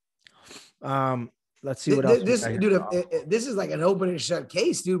 Okay. Let's see what else. This is like an open and shut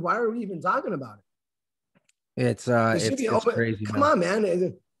case, dude. Why are we even talking about it? It's crazy. Come on, man.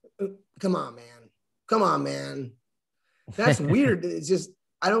 Come on, man. That's weird. It's just,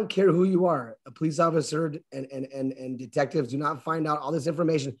 I don't care who you are. A police officer and detectives do not find out all this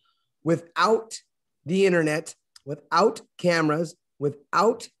information without the internet, without cameras,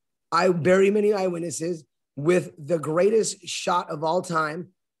 without very many eyewitnesses, with the greatest shot of all time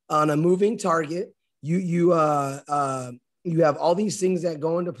on a moving target. You have all these things that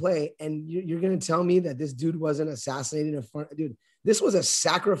go into play, and you're going to tell me that this dude wasn't assassinated in front. Dude, this was a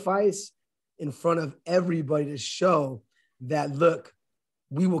sacrifice in front of everybody to show that, look,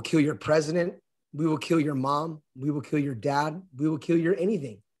 we will kill your president. We will kill your mom. We will kill your dad. We will kill your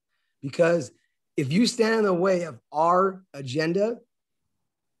anything. Because if you stand in the way of our agenda,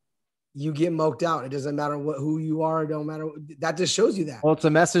 you get moked out. It doesn't matter who you are. It don't matter. That just shows you that. Well, it's a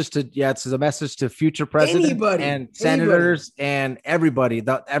message to future presidents and senators and everybody.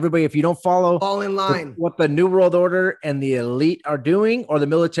 Everybody, if you don't fall in line, what the New World Order and the elite are doing, or the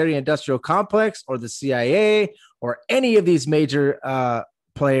military industrial complex, or the CIA, or any of these major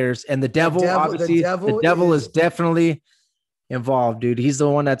players, and the devil is definitely involved, dude. He's the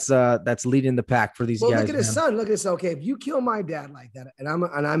one that's leading the pack for these guys. Look at his son. Look at this. Okay, if you kill my dad like that,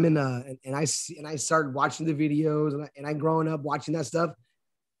 and I started watching the videos, and I growing up watching that stuff,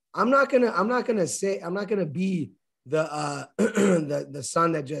 I'm not gonna be the the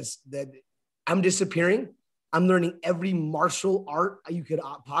son that I'm disappearing. I'm learning every martial art you could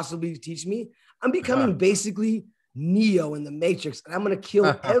possibly teach me. I'm becoming basically Neo in the Matrix, and I'm going to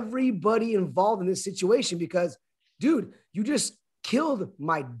kill everybody involved in this situation because, dude, you just killed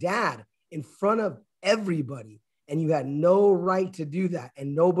my dad in front of everybody, and you had no right to do that.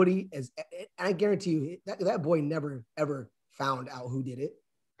 And nobody is, I guarantee you that boy never, ever found out who did it.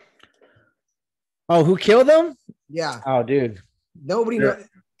 Oh, who killed them? Yeah. Oh, dude. Nobody knows.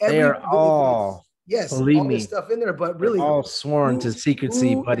 They are all, yes, believe all me, this stuff in there, but really all sworn to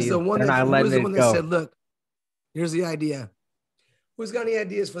secrecy, buddy. They're not letting it go. Said, look, here's the idea. Who's got any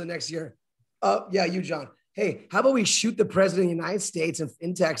ideas for the next year? Yeah, you, John. Hey, how about we shoot the president of the United States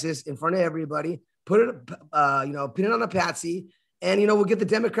in Texas in front of everybody, put it, pin it on a patsy, and, we'll get the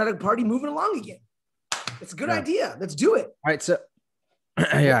Democratic Party moving along again. It's a good idea. Let's do it. All right. So,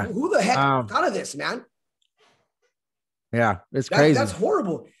 yeah. Who the heck thought of this, man? Yeah, it's crazy. That's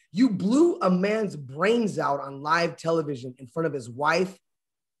horrible. You blew a man's brains out on live television in front of his wife,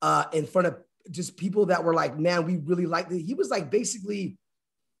 in front of just people that were like, man, we really liked it. He was like basically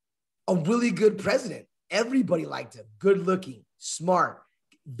a really good president. Everybody liked him. Good looking, smart,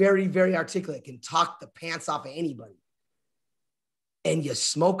 very, very articulate, can talk the pants off of anybody. And you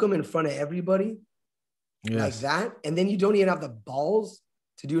smoke him in front of everybody like that. And then you don't even have the balls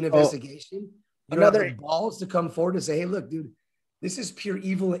to do an investigation. You don't have the balls to come forward and say, hey, look, dude, this is pure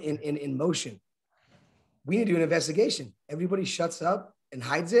evil in motion. We need to do an investigation. Everybody shuts up and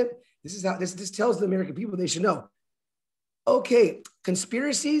hides it. This is how this tells the American people they should know. Okay,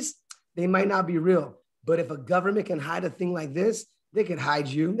 conspiracies, they might not be real, but if a government can hide a thing like this, they can hide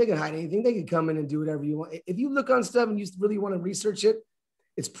you. They can hide anything. They can come in and do whatever you want. If you look on stuff and you really want to research it,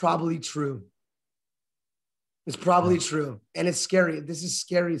 it's probably true. It's probably true. And it's scary. This is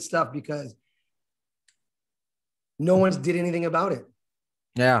scary stuff because no one's did anything about it.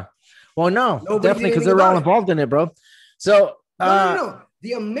 Yeah. Well, no, definitely, because they're all involved in it, bro. So no.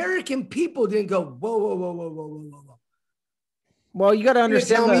 The American people didn't go, whoa. Well, you got to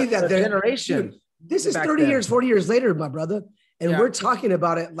understand the generation. Dude, this is 30 years, 40 years later, my brother. And we're talking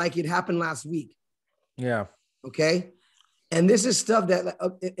about it like it happened last week. Yeah. Okay. And this is stuff that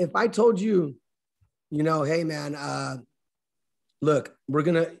if I told you, hey man, look, you're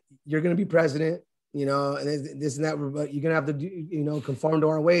going to be president, and this and that, but you're going to have to do, conform to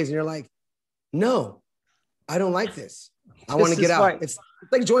our ways. And you're like, no, I don't like this. I want to get out. It's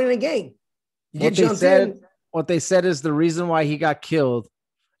like joining a gang. What they said is the reason why he got killed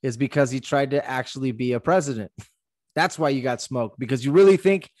is because he tried to actually be a president. That's why you got smoked, because you really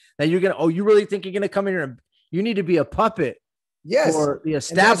think that you really think you're going to come in here and you need to be a puppet. Yes. For the establishment.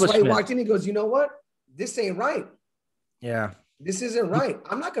 And that's why he walked in. He goes, you know what? This ain't right. Yeah. This isn't right.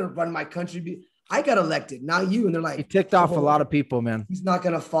 I'm not going to run my country. I got elected, not you. And they're like, he ticked off a lot of people, man. He's not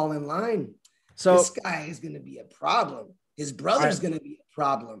going to fall in line. So this guy is going to be a problem. His brother's going to be a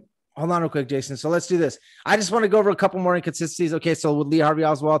problem. Hold on real quick, Jason. So let's do this. I just want to go over a couple more inconsistencies. Okay, so with Lee Harvey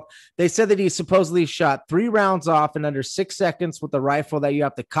Oswald, they said that he supposedly shot 3 rounds off in under 6 seconds with a rifle that you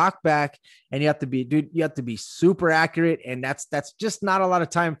have to cock back, and you have to be super accurate, and that's just not a lot of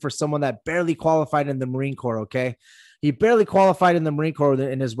time for someone that barely qualified in the Marine Corps. Okay, he barely qualified in the Marine Corps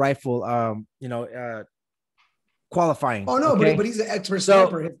in his rifle, qualifying. Oh no, okay? but he's an expert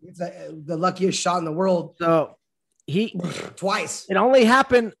sniper. It's the luckiest shot in the world. So he twice. It only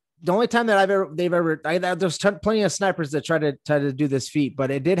happened. The only time that there's plenty of snipers that try to do this feat, but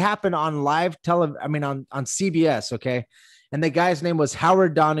it did happen on live on CBS. Okay. And the guy's name was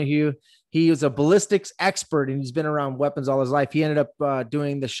Howard Donahue. He was a ballistics expert and he's been around weapons all his life. He ended up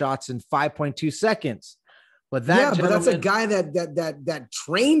doing the shots in 5.2 seconds. But that's a guy that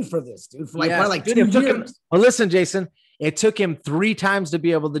trained for this, dude, for like 2 years. Well, listen, Jason, it took him 3 times to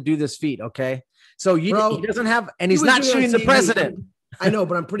be able to do this feat. Okay. So he doesn't have, and he's not shooting the president. I know,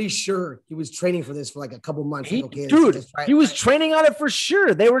 but I'm pretty sure he was training for this for like a couple months. He was training on it for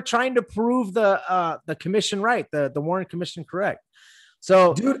sure. They were trying to prove the commission right, the Warren Commission correct.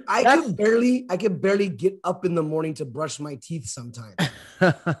 So, dude, I could barely get up in the morning to brush my teeth sometimes.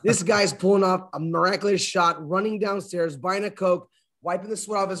 This guy's pulling off a miraculous shot, running downstairs, buying a Coke, wiping the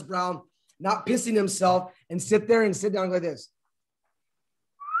sweat off his brow, not pissing himself, and sit down like this.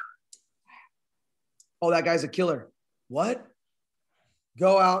 Oh, that guy's a killer. What?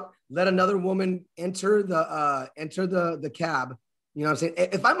 Go out, let another woman enter the cab. You know what I'm saying?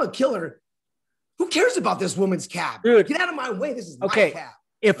 If I'm a killer, who cares about this woman's cab? Dude, get out of my way. This is my cab.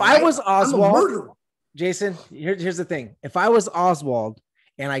 If I was Oswald, Jason, here's the thing. If I was Oswald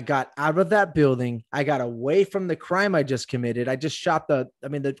and I got out of that building, I got away from the crime I just committed. I just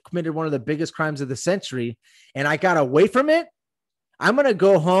committed one of the biggest crimes of the century, and I got away from it. I'm gonna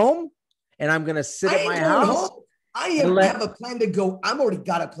go home and I'm gonna sit at my house. I have a plan to go. I've already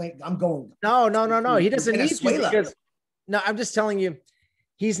got a plan. I'm going. No. He doesn't need to because, no, I'm just telling you,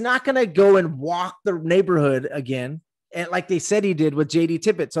 he's not going to go and walk the neighborhood again. And like they said he did with JD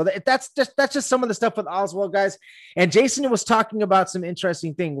Tippett. So that's just some of the stuff with Oswald, guys. And Jason was talking about some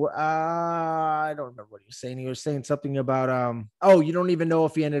interesting thing. I don't remember what he was saying. He was saying something about, you don't even know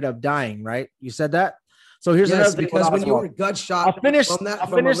if he ended up dying, right? You said that? So here's another thing. Because when you were gut shot, I'll finish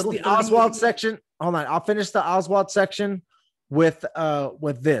the Oswald section. Hold on. I'll finish the Oswald section with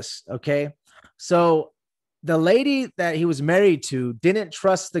this. Okay. So the lady that he was married to didn't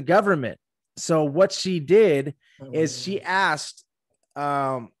trust the government. So what she did is she asked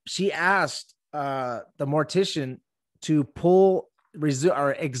the mortician to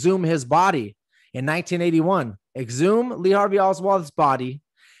exhume his body in 1981, exhume Lee Harvey Oswald's body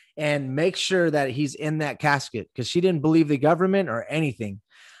and make sure that he's in that casket, because she didn't believe the government or anything.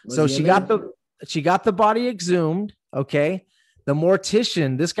 So she got the body exhumed. Okay. The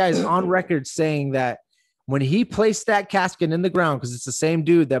mortician, this guy's on record saying that when he placed that casket in the ground, because it's the same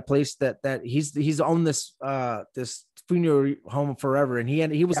dude that placed that he's owned this funeral home forever, and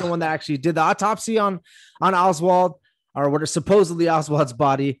he was the one that actually did the autopsy on Oswald, or what is supposedly Oswald's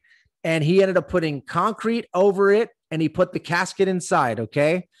body, and he ended up putting concrete over it, and he put the casket inside.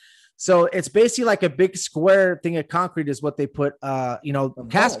 Okay, So it's basically like a big square thing of concrete is what they put,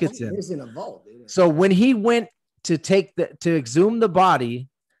 caskets in. It's in a vault. So when he went to exhume the body,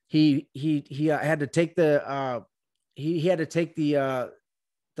 he had to take the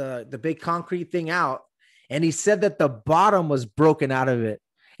big concrete thing out, and he said that the bottom was broken out of it,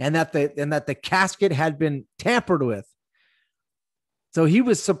 and that the casket had been tampered with. So he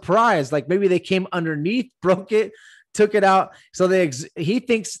was surprised, like maybe they came underneath, broke it, took it out. So he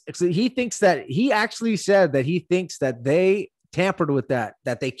thinks that he actually said that he thinks that they tampered with that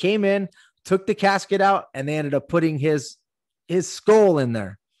they came in, took the casket out, and they ended up putting his skull in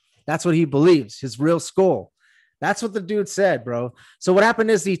there. That's what he believes, his real skull. That's what the dude said, bro. So what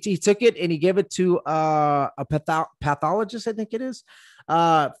happened is he took it and he gave it to a pathologist, I think it is,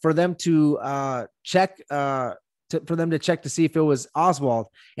 for them to check. For them to check to see if it was Oswald.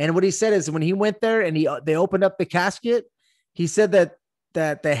 And what he said is when he went there and they opened up the casket, he said that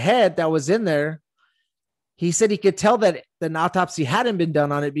the head that was in there, he said he could tell that an autopsy hadn't been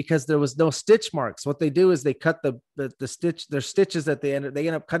done on it because there was no stitch marks. What they do is they cut their stitches that they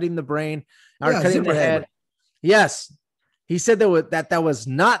end up cutting the brain or cutting the head. Yes. He said that was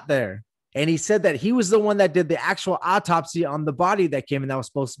not there. And he said that he was the one that did the actual autopsy on the body that came in that was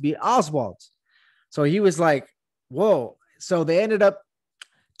supposed to be Oswald's. So he was like, whoa. So they ended up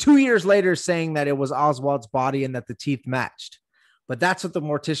 2 years later saying that it was Oswald's body and that the teeth matched. But that's what the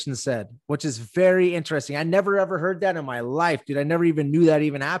mortician said, which is very interesting. I never ever heard that in my life, dude. I never even knew that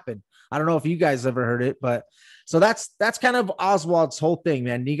even happened. I don't know if you guys ever heard it, but so that's kind of Oswald's whole thing,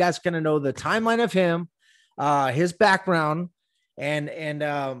 man. You guys kind of know the timeline of him, his background, and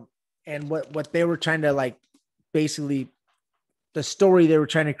what they were trying to, like, basically the story they were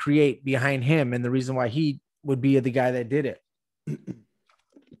trying to create behind him and the reason why he would be the guy that did it.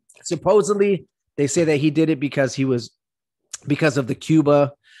 Supposedly, they say that he did it because of the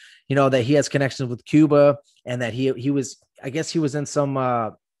Cuba, that he has connections with Cuba, and that he was, I guess he was in some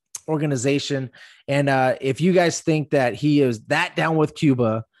organization. And if you guys think that he is that down with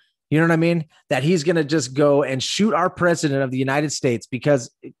Cuba, you know what I mean? That he's going to just go and shoot our president of the United States because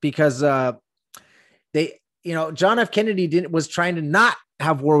John F. Kennedy was trying to not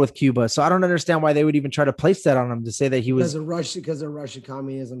have war with Cuba. So I don't understand why they would even try to place that on him to say that he was because of Russian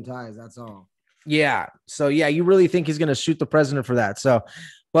communism ties. That's all. Yeah. So yeah, you really think he's going to shoot the president for that? So,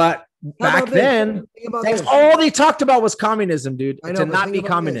 but back then, that's all they talked about was communism, dude. To not be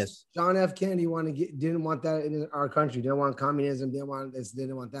communist. John F. Kennedy didn't want that in our country. Didn't want communism. Didn't want this.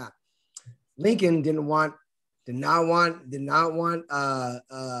 Didn't want that. Lincoln did not want.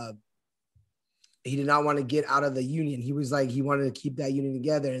 He did not want to get out of the Union. He was like, he wanted to keep that Union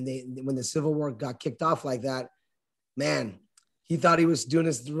together. And when the Civil War got kicked off like that, man, he thought he was doing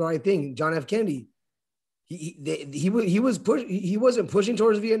this the right thing. John F. Kennedy, he wasn't pushing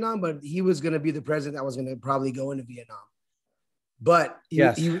towards Vietnam, but he was going to be the president that was going to probably go into Vietnam. But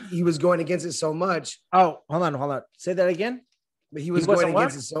he was going against it so much. Oh, hold on. Say that again. But he was going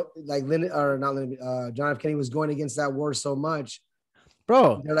against it so, like John F. Kennedy was going against that war so much.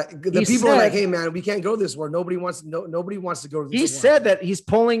 Bro, the people are like, hey man, we can't go this war. Nobody wants to go to this war. He said that he's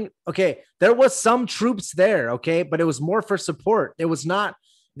pulling. Okay, there was some troops there. Okay, but it was more for support. It was not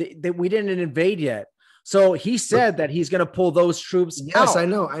that we didn't invade yet. So he said that he's going to pull those troops. Yes, out. I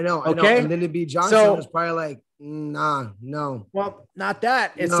know. Okay, and then it'd be Johnson was probably like, nah, no. Well, not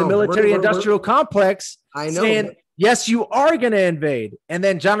that. It's the military-industrial complex. I know. Saying, yes, you are going to invade, and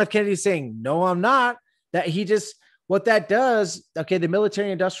then John F. Kennedy saying, no, I'm not. That he just. What that does, okay, the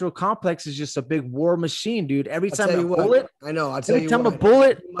military-industrial complex is just a big war machine, dude. Every time a bullet, I know. I'll tell you every time a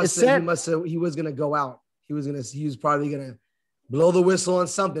bullet is sent, he was gonna go out. He was probably gonna blow the whistle on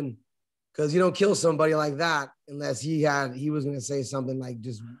something, because you don't kill somebody like that unless he was gonna say something like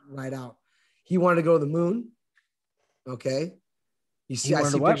just right out. He wanted to go to the moon. Okay, you see,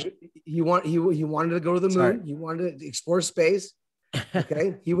 he wanted to go to the moon. Sorry. He wanted to explore space.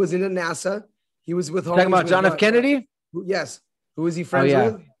 Okay, he was into NASA. He was with talking about John F. Kennedy. Yes. Who was he friends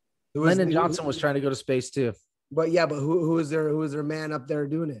with? Lyndon Johnson was trying to go to space too. But who was their man up there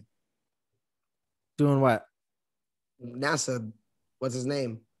doing it? Doing what? NASA. What's his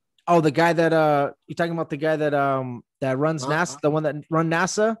name? Oh, the guy that you're talking about, the guy that runs NASA, the one that run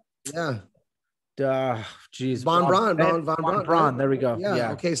NASA. Yeah. Geez. Von Braun. There we go.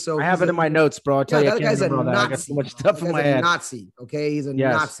 Yeah. Okay. So I have it in my notes, bro. I'll tell you. That guy's a Nazi. I got so much stuff in my head. Nazi. Okay. He's a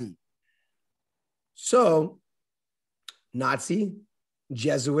Nazi. So, Nazi,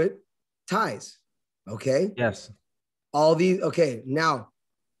 Jesuit ties. Okay. Yes. All these. Okay. Now,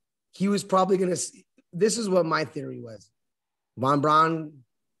 he was probably going to. This is what my theory was. Von Braun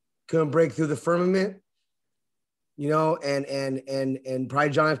couldn't break through the firmament. you know, and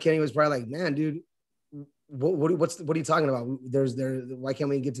probably John F. Kennedy was probably like, man, dude, what are you talking about? Why can't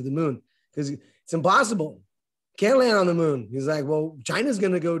we get to the moon? Because it's impossible. Can't land on the moon. He's like, well, China's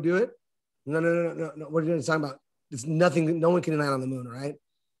gonna go do it. No. What are you talking about? It's nothing. No one can land on the moon, right?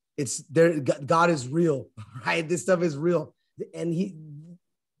 It's there. God is real, right? This stuff is real. And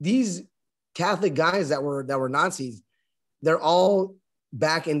these Catholic guys that were Nazis, they're all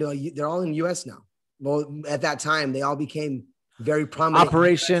they're all in U.S. now. Well, at that time, they all became very prominent.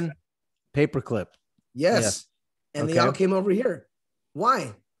 Operation Paperclip. Yes. And they all came over here.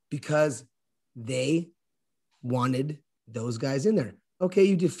 Why? Because they wanted those guys in there. Okay,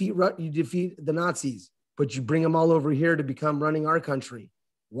 you defeat the Nazis, but you bring them all over here to become running our country.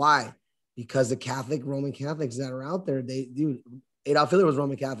 Why? Because the Roman Catholics that are out there, Adolf Hitler was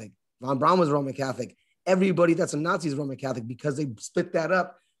Roman Catholic. Von Braun was Roman Catholic. Everybody that's a Nazi is Roman Catholic, because they split that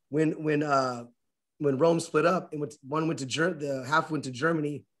up when Rome split up, and one went to the half went to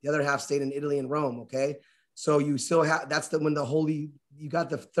Germany, the other half stayed in Italy and Rome. Okay, so you still have you got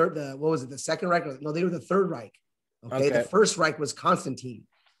the third, what was it, the Second Reich? No, they were the Third Reich. Okay, the First Reich was Constantine.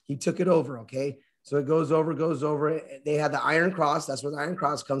 He took it over. Okay, so it goes over. They had the Iron Cross. That's where the Iron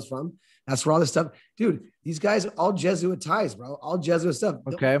Cross comes from. That's where all this stuff, dude. These guys are all Jesuit ties, bro. All Jesuit stuff.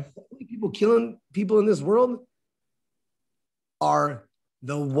 Okay, the only people killing people in this world are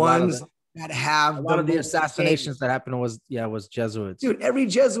the ones that have a lot of the assassinations that happened was Jesuits. Dude, every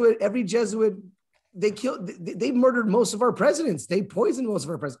Jesuit, they murdered most of our presidents. They poisoned most of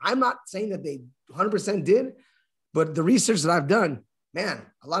our presidents. I'm not saying that they 100% did, but the research that I've done, man,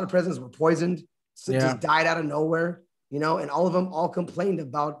 a lot of presidents were poisoned, just died out of nowhere, you know, and all of them all complained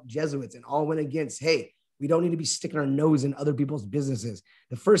about Jesuits and all went against, hey, we don't need to be sticking our nose in other people's businesses.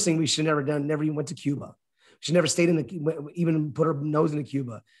 The first thing we should never done, never even went to Cuba. We should never even put our nose into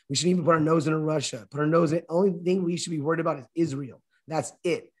Cuba. We shouldn't even put our nose into Russia. Only thing we should be worried about is Israel. That's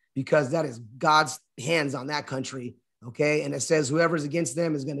it, because that is God's hands on that country. Okay. And it says whoever's against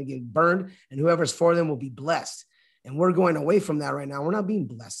them is going to get burned, and whoever's for them will be blessed. And we're going away from that right now. We're not being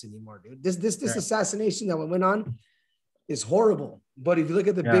blessed anymore, dude. This assassination that went on is horrible. But if you look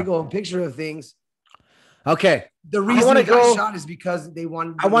at the big old picture of things, okay, the reason he got shot is because they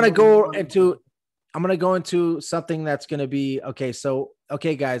wanted. I'm going to go into something that's going to be okay. So,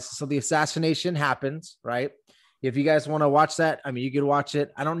 guys, so the assassination happens, right? If you guys want to watch that, I mean, you can watch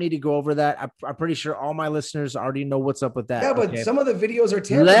it. I don't need to go over that. I'm pretty sure all my listeners already know what's up with that. Yeah, but some of the videos are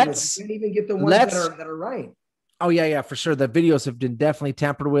tampered with. You can't even get the ones that are right. Oh, yeah, for sure. The videos have been definitely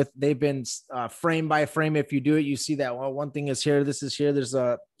tampered with. They've been frame by frame. If you do it, you see that, well, one thing is here, this is here. There's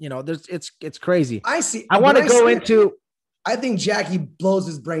it's crazy. I see. I want to go into. I think Jackie blows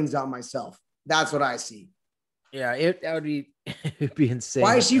his brains out myself. That's what I see. Yeah, it'd be insane.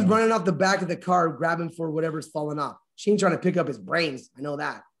 Why is she running off the back of the car, grabbing for whatever's falling off? She ain't trying to pick up his brains. I know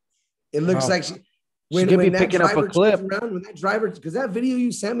that. It looks like she could be picking up a clip. When that driver, because that video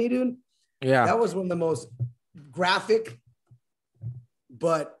you sent me, dude, that was one of the most graphic,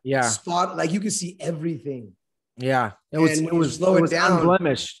 but spot, like you could see everything. Yeah, it was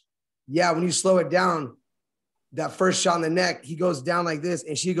unblemished. Yeah, when you slow it down, that first shot in the neck, he goes down like this,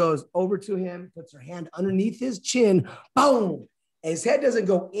 and she goes over to him, puts her hand underneath his chin, boom, and his head doesn't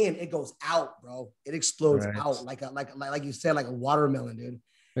go in, it goes out, bro. It explodes out like you said, like a watermelon, dude.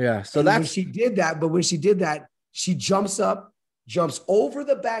 Yeah. So when she did that, she jumps up, jumps over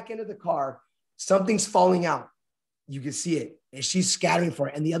the back end of the car. Something's falling out. You can see it, and she's scattering for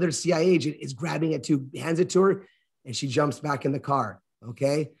it. And the other CIA agent is grabbing it too, hands it to her, and she jumps back in the car.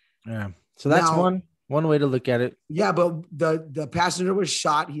 Okay. Yeah. So that's one way to look at it. Yeah, but the passenger was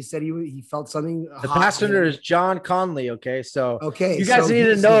shot. He said he felt something. The passenger is John Conley. Okay, so you guys so need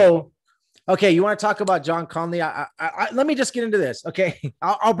to know. Okay, you want to talk about John Conley? I let me just get into this. Okay,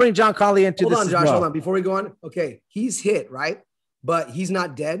 I'll bring John Conley into this. Hold on, Josh. Hold on. Before we go on, okay, he's hit, right? But he's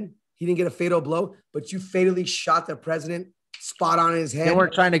not dead. He didn't get a fatal blow. But you fatally shot the president spot on his head. They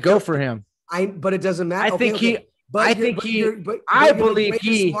weren't trying to go for him. But it doesn't matter. I believe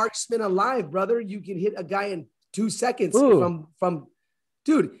he marksman alive, brother. You can hit a guy in 2 seconds from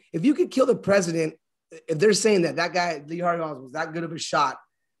dude. If you could kill the president, if they're saying that guy Lee Harvey Oswald was that good of a shot,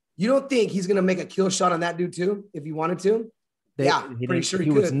 you don't think he's gonna make a kill shot on that dude too if he wanted to? Pretty sure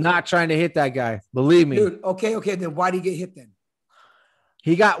he was not trying to hit that guy. Believe me, dude. Okay. Then why did he get hit then?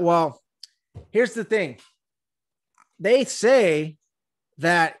 Here's the thing. They say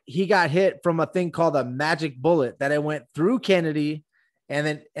that he got hit from a thing called a magic bullet, that it went through Kennedy and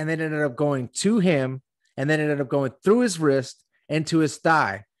then ended up going to him, and then ended up going through his wrist into his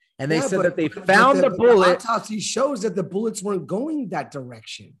thigh. And they said that they found the bullet. The autopsy shows that the bullets weren't going that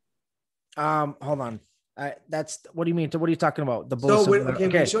direction. Hold on. That's what do you mean? What are you talking about? The So bullets.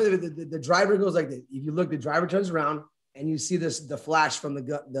 okay. Show you the driver goes like this. If you look, the driver turns around and you see the flash from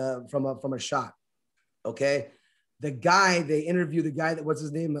from a shot. Okay, the guy they interview the guy that what's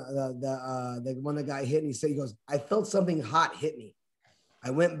his name the one that got hit and he goes, I felt something hot hit me. I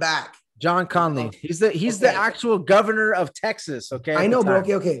went back. John Conley. He's the actual governor of Texas. Okay, I know, but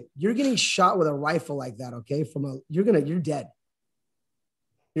okay. You're getting shot with a rifle like that. Okay, you're dead.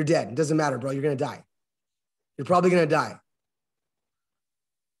 You're dead. It doesn't matter, bro. You're gonna die. You're probably gonna die.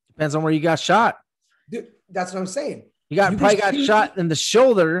 Depends on where you got shot. Dude, that's what I'm saying. You probably got shot in the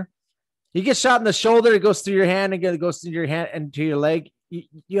shoulder. You get shot in the shoulder, it goes through your hand, and it goes through your hand and to your leg.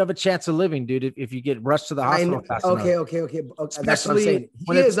 You have a chance of living, dude, if you get rushed to the hospital. Okay. Especially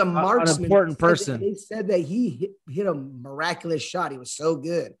he is a marksman. An important person. They said that he hit a miraculous shot. He was so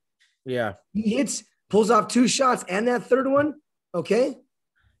good. Yeah. He pulls off 2 shots and that third one. Okay.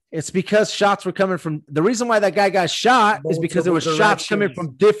 It's because shots were coming from the reason why that guy got shot is because there was shots coming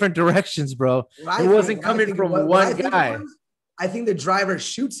from different directions, bro. It wasn't coming from one guy. I think the driver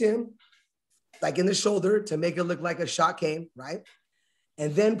shoots him like in the shoulder to make it look like a shot came, right?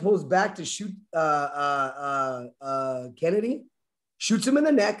 And then pulls back to shoot Kennedy, shoots him in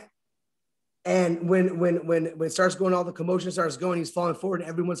the neck. And when it starts going, all the commotion starts going, he's falling forward and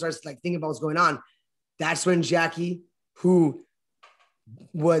everyone starts like thinking about what's going on. That's when Jackie, who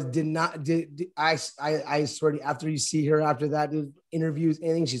I swear to you, after you see her after that interviews,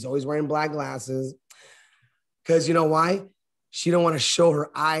 anything, she's always wearing black glasses. Because you know why? She don't want to show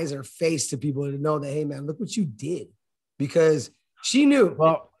her eyes or face to people to know that, hey man, look what you did. Because she knew.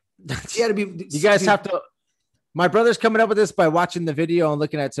 Well, she had to be. You guys have to. My brother's coming up with this by watching the video and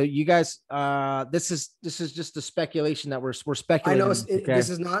looking at. So you guys, this is just the speculation that we're speculating. I know this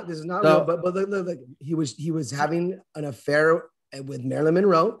is not real, but look, he was having an affair with Marilyn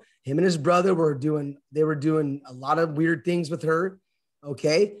Monroe. Him and his brother were doing a lot of weird things with her.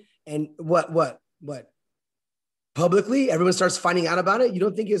 Okay, and what publicly everyone starts finding out about it. You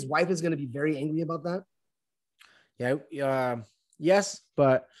don't think his wife is going to be very angry about that? Yeah. Yes,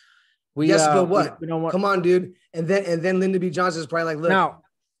 but but what? We don't want. Come on, dude. And then Lyndon B. Johnson is probably like,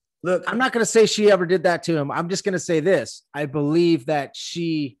 look. I'm not going to say she ever did that to him. I'm just going to say this. I believe that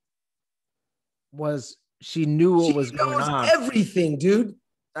she knew what was going on. Everything, dude.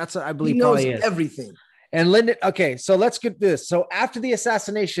 That's what I believe. He knows everything. And Lyndon. Okay, so let's get this. So after the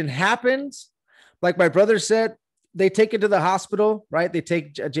assassination happens, like my brother said, they take it to the hospital, right? They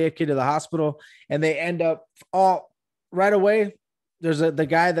take JFK to the hospital, and they end up all right away. There's the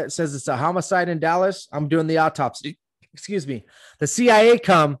guy that says it's a homicide in Dallas. I'm doing the autopsy. Excuse me. The CIA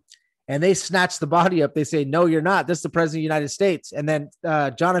come and they snatch the body up. They say, no, you're not. This is the president of the United States. And then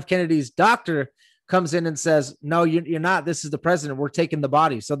John F. Kennedy's doctor comes in and says, no, you're not. This is the president. We're taking the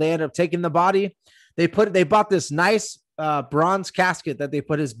body. So they end up taking the body. They bought this nice bronze casket that they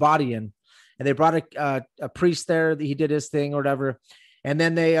put his body in. And they brought a priest there. He did his thing or whatever. And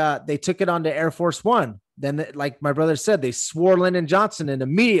then they took it on to Air Force One. Then, like my brother said, they swore Lyndon Johnson in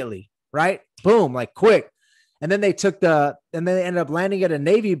immediately, right? Boom, like quick. And then they ended up landing at a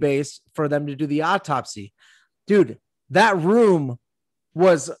Navy base for them to do the autopsy. Dude, that room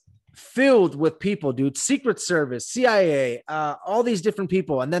was filled with people, dude. Secret Service, CIA, all these different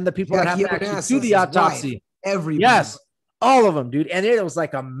people. And then the people that have to actually do the autopsy. Everybody. Yes, all of them, dude. And it was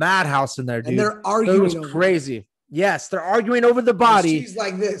like a madhouse in there, dude. And they're arguing. It was crazy. Yes, they're arguing over the body. And she's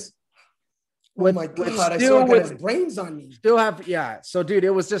like this. Oh my God, I still got his brains on me. So, dude, it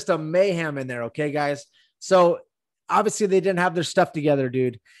was just a mayhem in there. Okay, guys. So obviously they didn't have their stuff together,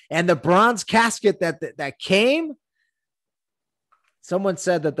 dude. And the bronze casket that came, someone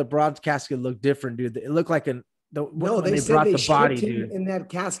said that the bronze casket looked different, dude. It looked like they brought the body, dude, in that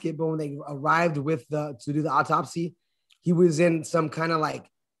casket. But when they arrived to do the autopsy, he was in some kind of like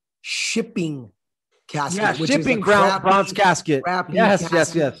shipping casket. Yeah, shipping bronze casket. Yes.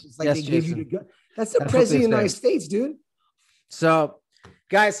 It's like they give you that's the president of the United States, dude. So,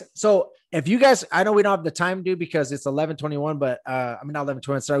 guys, if you guys, I know we don't have the time, dude, because it's 11:21, but not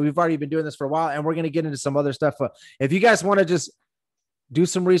 11:20. Sorry, we've already been doing this for a while, and we're gonna get into some other stuff. If you guys want to just do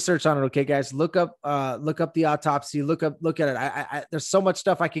some research on it, okay, guys, look up the autopsy, look at it. I there's so much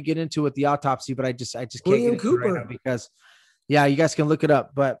stuff I could get into with the autopsy, but I just can't William get into it right now because, yeah, you guys can look it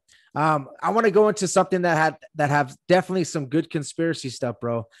up, but. I want to go into something that have definitely some good conspiracy stuff,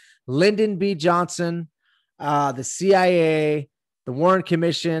 bro. Lyndon B. Johnson, the CIA, the Warren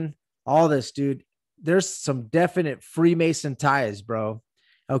Commission, all this, dude. There's some definite Freemason ties, bro.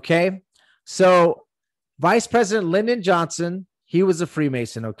 Okay. So Vice President Lyndon Johnson, he was a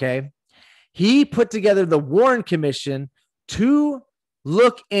Freemason. Okay. He put together the Warren Commission to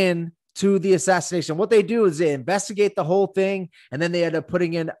look in to the assassination. What they do is they investigate the whole thing, and then they end up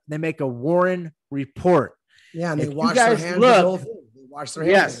they make a Warren report. Yeah, and they wash their hands of the whole thing. They wash their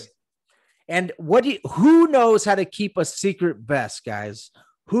hands. Yes. And who knows how to keep a secret best, guys?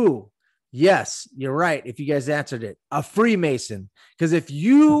 Who? Yes, you're right. If you guys answered it, a Freemason. Because if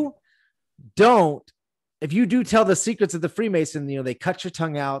you do tell the secrets of the Freemason, they cut your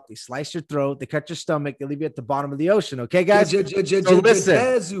tongue out, they slice your throat, they cut your stomach, they leave you at the bottom of the ocean. Okay, guys? Listen.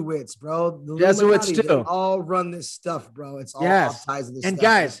 Jesuits, bro. The Jesuits too. They all run this stuff, bro. It's all off ties of this and stuff.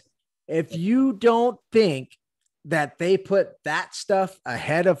 Guys, if you don't think that they put that stuff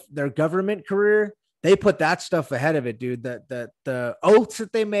ahead of their government career, they put that stuff ahead of it, dude. The oaths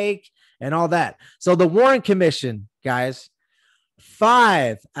that they make and all that. So the Warren Commission, guys,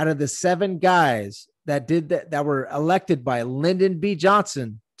 5 out of the 7 guys that did that were elected by Lyndon B.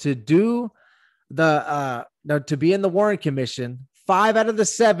 Johnson to do to be in the Warren Commission, 5 out of the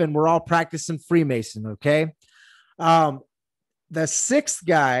 7 were all practicing Freemason. Okay. The 6th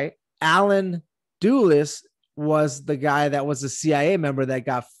guy, Allen Duelles, was the guy that was a CIA member that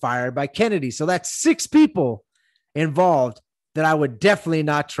got fired by Kennedy. So that's 6 people involved that I would definitely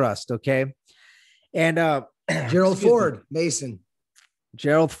not trust. Okay. And Gerald Ford, Mason.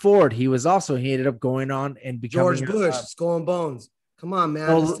 Gerald Ford, he ended up going on and becoming George Bush, Skull and Bones. Come on, man.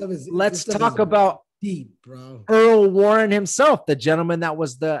 So let's talk about deep, bro. Earl Warren himself, the gentleman that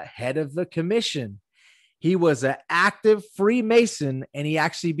was the head of the commission. He was an active Freemason, and he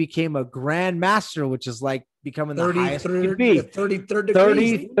actually became a Grand Master, which is like becoming the highest you can be.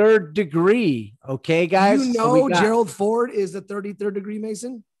 33rd degree. Okay, guys. You know Gerald Ford is the 33rd degree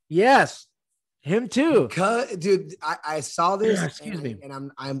Mason? Yes. Him too. Dude, I saw this. Excuse me.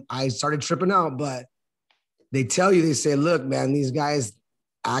 And I started tripping out, but they say, look, man, these guys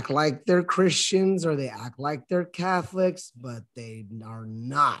act like they're Christians or they act like they're Catholics, but they are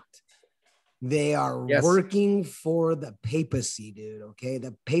not. They are working for the papacy, dude. Okay.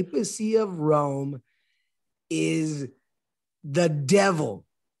 The papacy of Rome is the devil.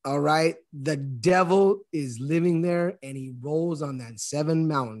 All right. The devil is living there and he rolls on that 7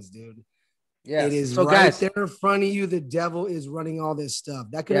 mountains, dude. Yeah, it is right there in front of you. The devil is running all this stuff.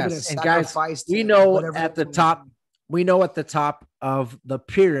 That could have been a sacrifice. We know at the top. We know at the top of the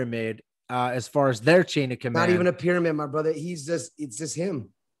pyramid, as far as their chain of command. Not even a pyramid, my brother. It's just him.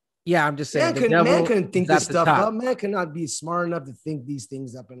 Yeah, I'm just saying. Man couldn't think this stuff up. Man cannot be smart enough to think these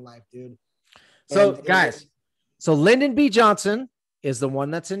things up in life, dude. So Lyndon B. Johnson is the one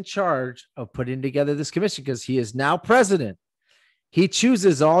that's in charge of putting together this commission because he is now president. He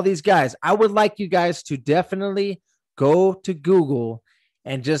chooses all these guys. I would like you guys to definitely go to Google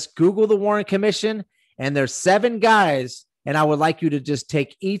and just Google the Warren Commission. And there's 7 guys. And I would like you to just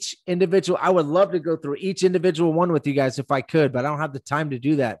take each individual. I would love to go through each individual one with you guys if I could, but I don't have the time to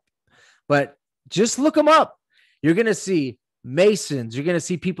do that. But just look them up. You're going to see Masons. You're going to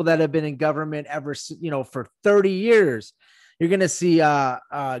see people that have been in government for 30 years. You're going to see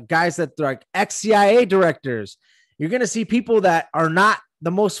guys that are like ex-CIA directors. You're going to see people that are not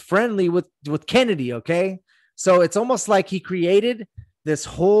the most friendly with Kennedy, okay? So it's almost like he created this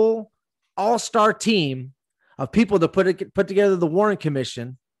whole all-star team of people to put together the Warren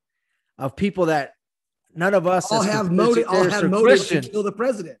Commission, of people that none of us all have motives to kill the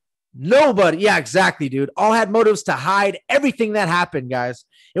president. Nobody. Yeah, exactly, dude. All had motives to hide everything that happened, guys.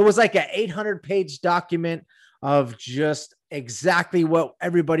 It was like an 800-page document of just exactly what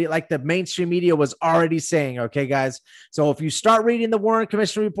everybody, like the mainstream media, was already saying. Okay, guys. So if you start reading the Warren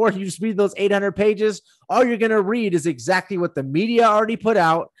Commission report, you just read those 800 pages, all you're going to read is exactly what the media already put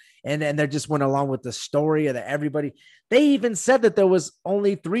out. And they just went along with the story of everybody. They even said that there was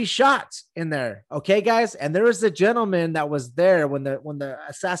only 3 shots in there. Okay, guys. And there was a gentleman that was there when the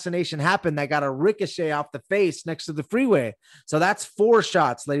assassination happened that got a ricochet off the face next to the freeway. So that's 4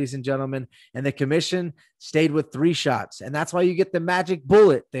 shots, ladies and gentlemen. And the commission stayed with 3 shots. And that's why you get the magic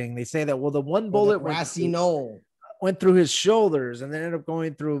bullet thing. They say that, well, the one bullet went through his shoulders and then ended up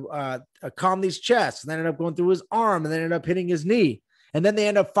going through Conley's chest, and then ended up going through his arm, and then ended up hitting his knee. And then they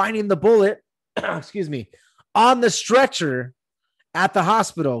end up finding the bullet, excuse me, on the stretcher at the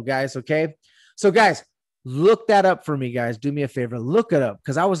hospital, guys. Okay. So guys, look that up for me, guys. Do me a favor. Look it up.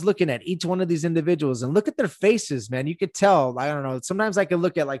 Because I was looking at each one of these individuals and look at their faces, man. You could tell, I don't know. Sometimes I could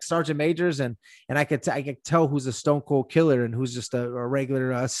look at like sergeant majors and I could tell who's a stone cold killer and who's just a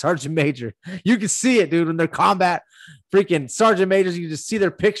regular sergeant major. You can see it, dude, when they're combat freaking sergeant majors. You can just see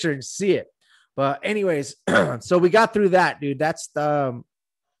their picture and see it. But anyways, so we got through that, dude. That's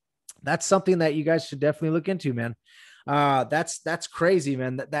something that you guys should definitely look into, man. That's crazy,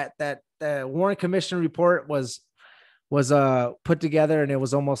 man. That Warren Commission report was was put together, and it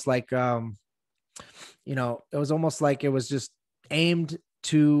was almost like it was almost like it was just aimed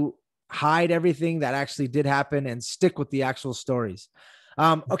to hide everything that actually did happen and stick with the actual stories.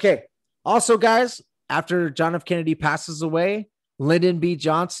 Okay. Also, guys, after John F. Kennedy passes away, Lyndon B.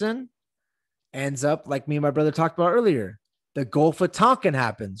 Johnson ends up, like me and my brother talked about earlier, the Gulf of Tonkin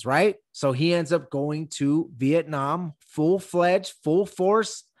happens, right? So he ends up going to Vietnam, full-fledged, full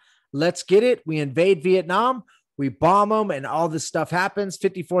force. Let's get it. We invade Vietnam. We bomb them, and all this stuff happens.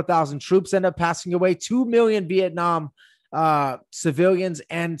 54,000 troops end up passing away. 2 million Vietnam civilians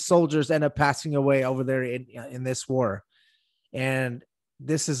and soldiers end up passing away over there in this war. And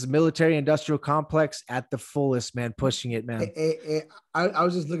this is military-industrial complex at the fullest, man, pushing it, man. I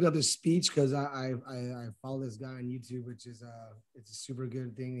was just looking up this speech because I follow this guy on YouTube, which is it's a super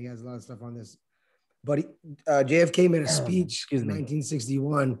good thing. He has a lot of stuff on this. But JFK made a speech in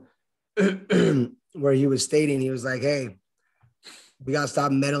 1961 where he was stating, he was like, hey, we got to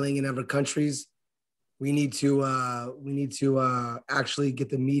stop meddling in other countries. We need to actually get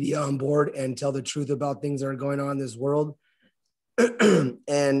the media on board and tell the truth about things that are going on in this world.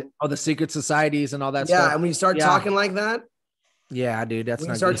 And all the secret societies and all that stuff. Yeah, and when you start talking like that, yeah, dude, that's when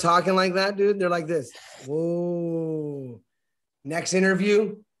not you start good. talking like that, dude, they're like this. Whoa. Next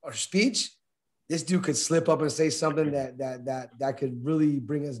interview or speech, this dude could slip up and say something that could really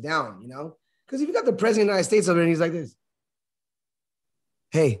bring us down, you know? Because if you got the president of the United States over there and he's like this.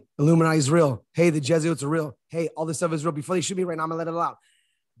 Hey, Illuminati is real. Hey, the Jesuits are real. Hey, all this stuff is real. Before they shoot me right now, I'm gonna let it out.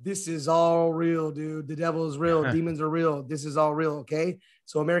 This is all real, dude. The devil is real. Demons are real. This is all real, okay?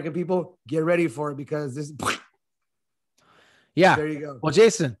 So American people, get ready for it because this. Yeah. There you go. Well,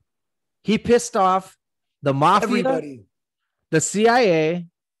 Jason, he pissed off the mafia, everybody, the CIA,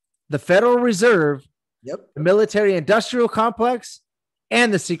 the Federal Reserve, the military-industrial complex,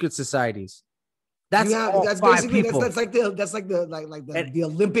 and the secret societies. That's basically people. That's like the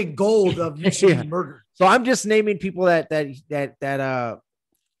Olympic gold of you should be murdered. So I'm just naming people that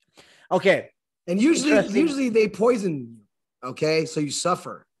okay. And usually they poison you. Okay, so you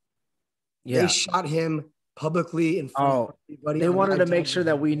suffer. Yeah. They shot him publicly in front of everybody. They wanted to make sure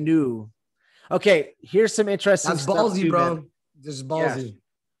that we knew. Okay, here's some interesting That's stuff ballsy, too, bro. man. This is ballsy. Yeah.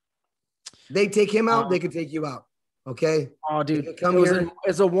 They take him out, they could take you out. Okay. Oh, dude,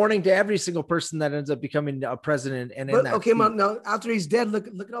 it's a warning to every single person that ends up becoming a president. And now after he's dead, look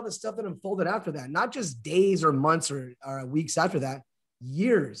at all the stuff that unfolded after that. Not just days or months or weeks after that,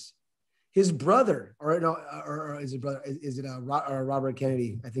 years. His brother, or is it brother? Is it Robert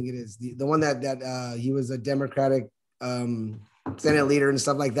Kennedy? I think it is the one that he was a Democratic Senate leader and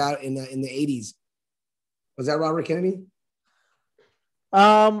stuff like that in the 80s. Was that Robert Kennedy?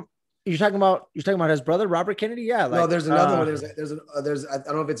 You're talking about his brother, Robert Kennedy? Yeah. No, there's another one. There's I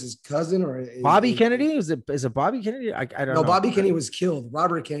don't know if it's his cousin or Bobby Kennedy. Is it Bobby Kennedy? I don't know. No, Bobby Kennedy was killed.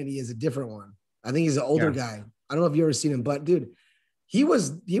 Robert Kennedy is a different one. I think he's an older guy. I don't know if you ever seen him, but dude, he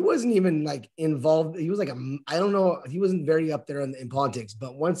wasn't even like involved. He was like I don't know. He wasn't very up there in politics.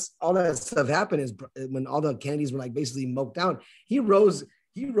 But once all that stuff happened, is when all the Kennedys were like basically moked down. He rose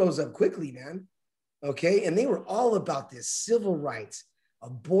up quickly, man. Okay, and they were all about this civil rights,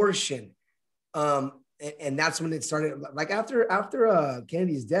 abortion, and that's when it started. Like after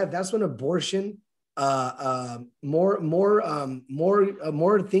Kennedy's death, that's when abortion, more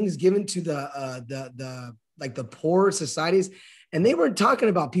things given to the poor societies, and they weren't talking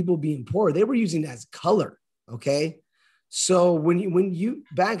about people being poor. They were using it as color. Okay, so when you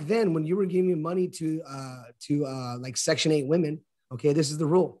back then when you were giving money to like Section 8 women, okay, this is the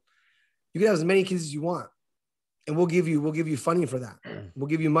rule: you can have as many kids as you want. And we'll give you funding for that. We'll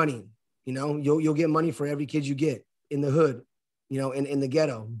give you money. You know, you'll get money for every kid you get in the hood, you know, in the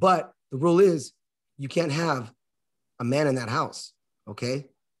ghetto. But the rule is you can't have a man in that house. Okay.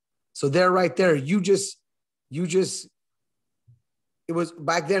 So there, right there, you just, it was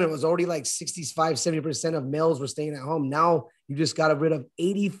back then, it was already like 65, 70% of males were staying at home. Now you just got rid of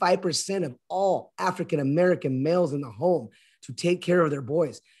 85% of all African-American males in the home to take care of their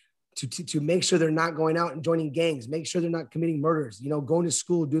boys. To make sure they're not going out and joining gangs, make sure they're not committing murders, you know, going to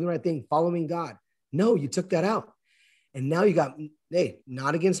school, doing the right thing, following God. No, you took that out. And now you got, hey,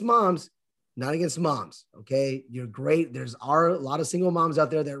 not against moms. Okay. You're great. There's a lot of single moms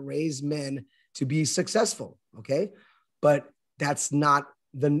out there that raise men to be successful. Okay. But that's not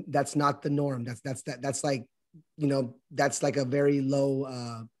the norm. That's like, you know, that's like a very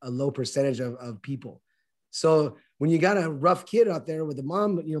low percentage of people. So when you got a rough kid out there with a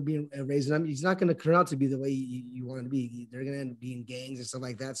mom, you know, being raising him, he's not going to turn out to be the way you want him to be. They're going to end up being gangs and stuff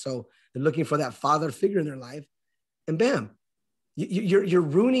like that. So they're looking for that father figure in their life, and bam, you're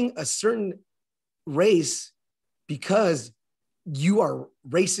ruining a certain race because you are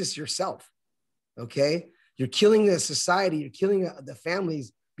racist yourself. Okay. You're killing the society. You're killing the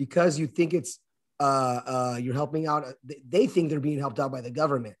families because you think it's, you're helping out. They think they're being helped out by the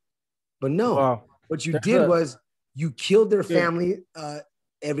government, but no, what you did was you killed their family,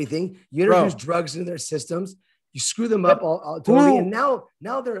 everything. You introduced drugs into their systems. You screw them up all totally. And now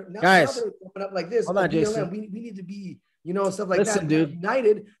they're coming up like this. Hold on, Jason. We need to be, you know, stuff like Listen, that. Dude.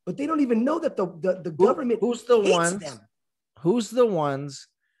 United, but they don't even know that the government who's the hates ones them. Who's the ones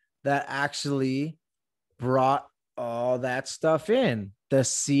that actually brought all that stuff in? The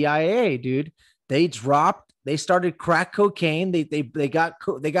CIA, dude. They started crack cocaine. They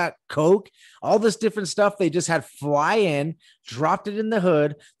got coke, all this different stuff. They just had fly in, dropped it in the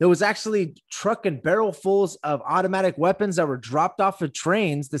hood. There was actually truck and barrel fulls of automatic weapons that were dropped off of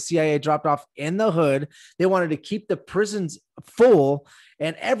trains. The CIA dropped off in the hood. They wanted to keep the prisons full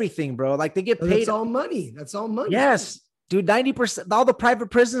and everything, bro. Like they get paid. That's all money. That's all money. Yes. Dude, 90%, all the private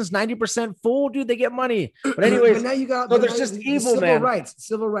prisons, 90% full, dude, they get money. But anyways, but now you got, so there's just evil, civil rights.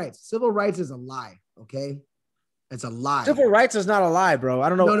 Civil rights is a lie, okay? It's a lie. Civil rights is not a lie, bro. I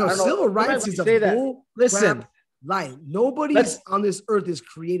don't know. No, civil rights is a bull crap lie. Nobody on this earth is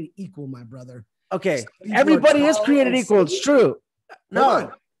created equal, my brother. Okay, everybody is created equal. It's true.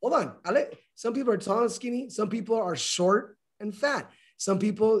 No. Hold on. Some people are tall and skinny. Some people are short and fat. Some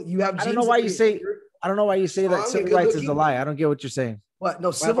people, you have. I don't know why you say that civil rights is a lie. I don't get what you're saying. What?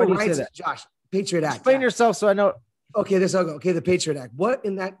 No, civil rights, Josh. Patriot Act. Explain yourself so I know. Okay, this I'll go. Okay, the Patriot Act. What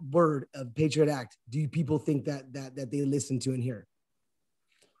in that word of Patriot Act do people think that they listen to and hear?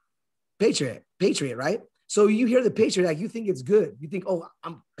 Patriot, right? So you hear the Patriot Act, you think it's good. You think, oh,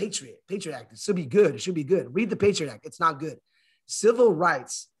 I'm Patriot Act. It should be good. It should be good. Read the Patriot Act. It's not good. Civil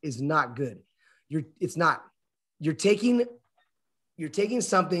rights is not good. It's not. You're taking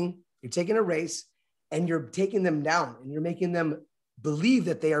something. You're taking a race, and you're taking them down, and you're making them believe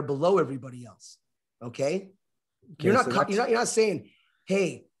that they are below everybody else. Okay. You're not saying,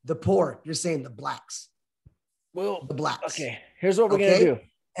 hey, the poor. You're saying the blacks. Well, the blacks. Okay. Here's what we're gonna do.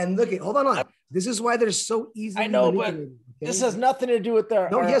 And look at, hold on. This is why they're so easy. I know, but this has nothing to do with their.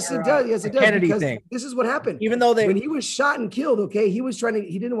 No, yes, it does. Yes, it does. Kennedy because thing. This is what happened. Even though when he was shot and killed, okay, he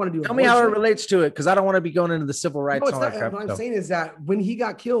didn't want to do it. Tell me how it relates to it, because I don't want to be going into the civil rights. No, what I'm saying is that when he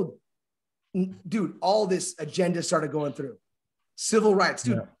got killed, dude, all this agenda started going through. Civil rights,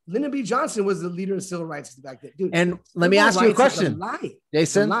 dude. Yeah. Lyndon B. Johnson was the leader of civil rights back then, dude. And let me ask you a question,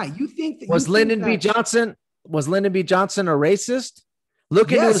 Jason. You think was Lyndon B. Johnson a racist?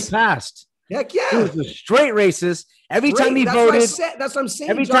 Look into his past. Heck yeah, he was a straight racist. Every time he voted, that's what I'm saying.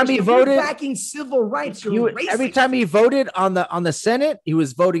 Every time he voted, backing civil rights. Every time he voted on the Senate, he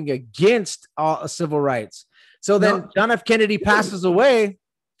was voting against all civil rights. So then John F. Kennedy passes away,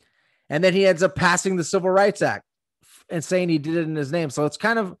 and then he ends up passing the Civil Rights Act and saying he did it in his name. So it's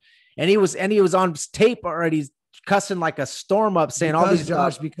kind of, and he was on tape already cussing like a storm up, saying all these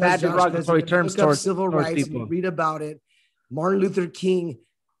bad derogatory terms towards civil rights. people. Read about it. Martin Luther King.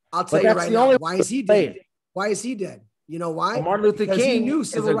 I'll tell you right now. Why is he dead? Why is he dead? You know why? Well, Martin Luther King knew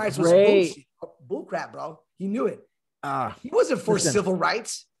civil rights was bullshit. Bullcrap, bro. He knew it. He wasn't for civil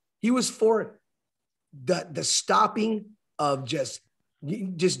rights. He was for the stopping of just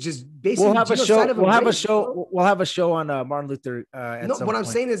basically. We'll have a show. We'll have a show on Martin Luther. What I'm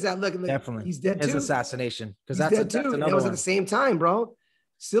saying is that look, definitely he's dead too. His assassination, because that's another one. It was at the same time, bro.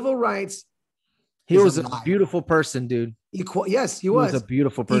 Civil rights. He was a beautiful person, dude. Yes, he was. He was a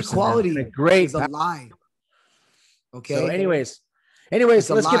beautiful person. Equality, great. Is a lie. Okay. So, anyways,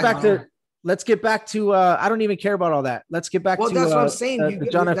 let's get back to. I don't even care about all that. Let's get back to. Well, that's what I'm saying.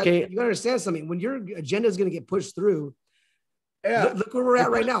 John F. K. You understand something? When your agenda is going to get pushed through. Yeah. Look where we're at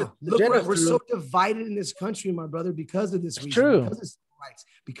right now. We're so divided in this country, my brother, because of this reason. True. Because of civil rights,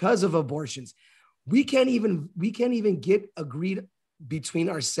 because of abortions. We can't even get agreed between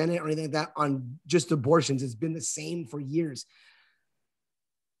our Senate or anything like that on just abortions. It's been the same for years.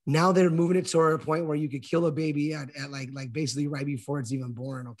 Now they're moving it to a point where you could kill a baby at like basically right before it's even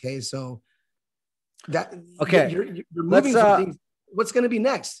born. Okay. So you're moving things. What's going to be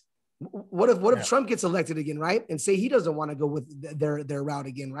next? What if Trump gets elected again, right? And say he doesn't want to go with their route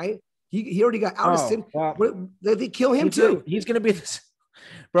again, right? He already got ousted. They kill him too. He's going to be this,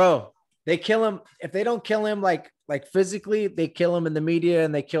 bro. They kill him. If they don't kill him like physically, they kill him in the media,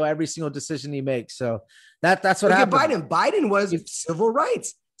 and they kill every single decision he makes. So that's what happened. Biden was civil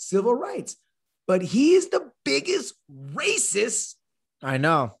rights, but he is the biggest racist. I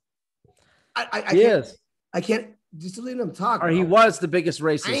know. I can't just let him talk. Or he was the biggest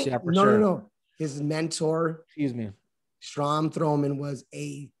racist. Yeah, for sure. No. His mentor, excuse me, Strom Thurmond, was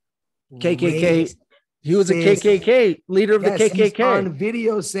a KKK He was a KKK leader of the KKK. He's on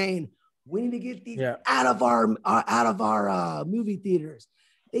video saying we need to get these out of our movie theaters.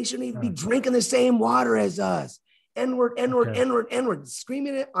 They shouldn't even be drinking the same water as us. N-word, N-word, N-word, N-word,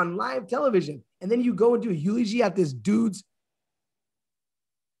 screaming it on live television. And then you go and do a eulogy at this dude's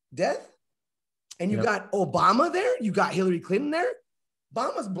death. And you got Obama there. You got Hillary Clinton there.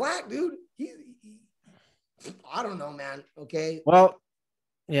 Obama's black, dude. I don't know, man. Okay. Well,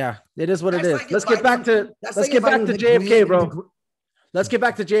 yeah, it is what it is. Let's get back to JFK, bro. Let's get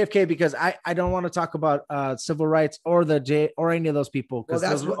back to JFK because I don't want to talk about civil rights or any of those people because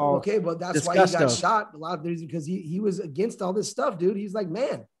those are all but that's why he got shot. A lot of reasons because he was against all this stuff, dude. He's like,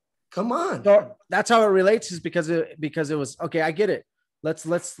 man, come on. So that's how it relates, is because it was okay. I get it. Let's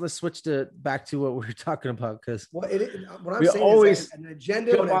switch back to what we were talking about because what I'm saying always is an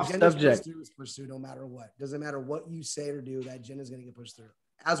agenda. Is pushed through no matter what. Doesn't matter what you say or do. That agenda is going to get pushed through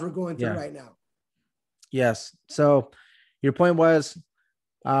as we're going through right now. Yes. So. Your point was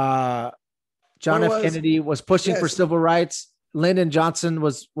John F. Kennedy was pushing for civil rights. Lyndon Johnson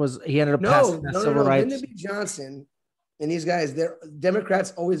he ended up passing civil rights. Lyndon B. Johnson and these guys,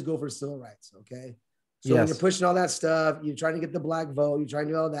 Democrats always go for civil rights. Okay. So when you're pushing all that stuff, you're trying to get the black vote, you're trying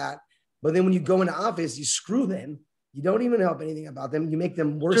to do all that. But then when you go into office, you screw them. You don't even help anything about them. You make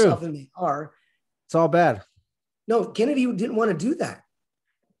them worse off than they are. It's all bad. No, Kennedy didn't want to do that.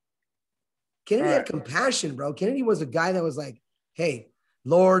 Kennedy had compassion, bro. Kennedy was a guy that was like, hey,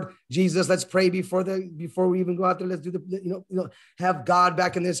 Lord Jesus, let's pray before we even go out there. Let's do have God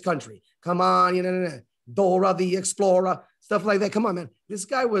back in this country. Come on, Dora the Explorer, stuff like that. Come on, man. This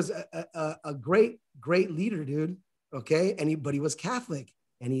guy was a great leader, dude. Okay. But he was Catholic,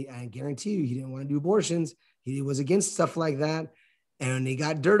 and I guarantee you, he didn't want to do abortions. He was against stuff like that. And they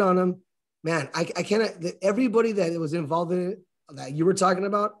got dirt on him, man. I cannot, everybody that was involved in it, that you were talking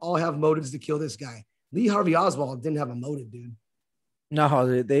about, all have motives to kill this guy. Lee Harvey Oswald didn't have a motive, dude.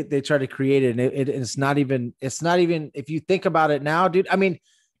 No, they try to create it, and it's not even. If you think about it now, dude. I mean,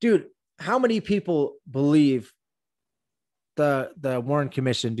 dude, how many people believe the Warren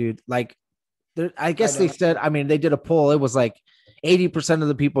Commission, dude? Like, I guess they said. I mean, they did a poll. It was like 80% of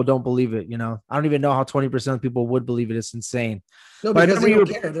the people don't believe it. I don't even know how 20% of people would believe it. It's insane. No, because they don't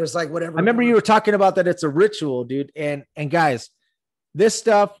care. There's like whatever. I remember you were talking about that it's a ritual, dude. And guys. This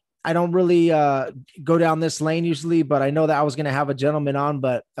stuff, I don't really go down this lane usually, but I know that I was going to have a gentleman on.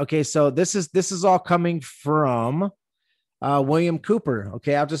 But okay, so this is all coming from William Cooper.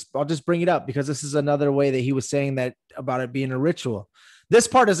 Okay, I'll just bring it up because this is another way that he was saying that about it being a ritual. This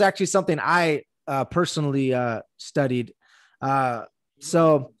part is actually something I personally studied.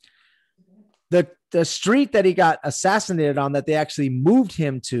 So the street that he got assassinated on, that they actually moved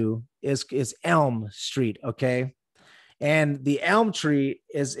him to, is Elm Street. Okay. And the elm tree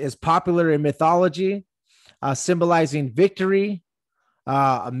is popular in mythology, symbolizing victory,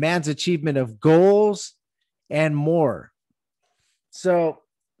 a man's achievement of goals, and more. So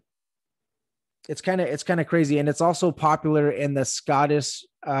it's kind of crazy, and it's also popular in the Scottish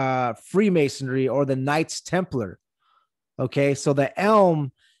Freemasonry or the Knights Templar. Okay, so the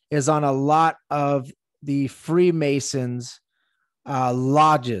elm is on a lot of the Freemasons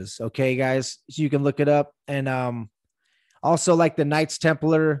lodges. Okay, guys, so you can look it up. And also, like the Knights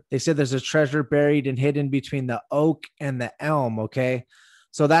Templar, they said there's a treasure buried and hidden between the oak and the elm. Okay,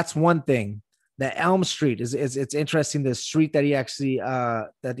 so that's one thing. The Elm Street is it's interesting. The street that he actually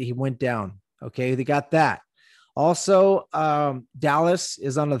that he went down. Okay, they got that. Also, Dallas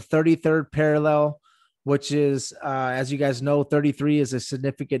is on the 33rd parallel, which is, as you guys know, 33 is a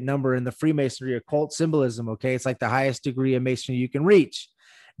significant number in the Freemasonry occult symbolism. Okay, it's like the highest degree of masonry you can reach.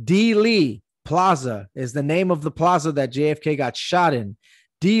 D. Lee Plaza is the name of the plaza that JFK got shot in.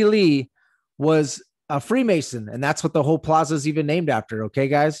 D. Lee was a Freemason, and that's what the whole plaza is even named after. Okay,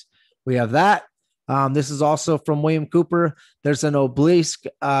 guys, we have that. This is also from William Cooper. There's an obelisk,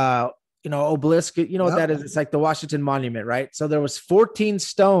 obelisk, what that is? It's like the Washington Monument, right? So there was 14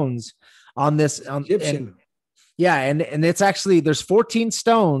 stones on this. Egyptian. And it's actually, there's 14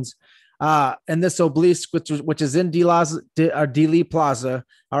 stones in this obelisk, which is in Dealey Plaza.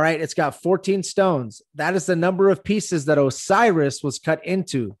 All right. It's got 14 stones. That is the number of pieces that Osiris was cut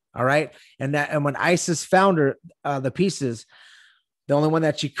into. All right. And when Isis found the pieces, the only one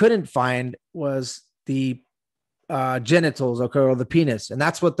that she couldn't find was the genitals, okay, or the penis. And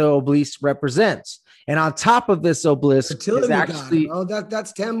that's what the obelisk represents. And on top of this obelisk is actually,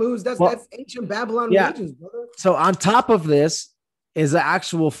 that's Tammuz. That's ancient Babylon religions, brother. So on top of this is the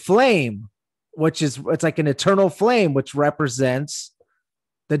actual flame, it's like an eternal flame, which represents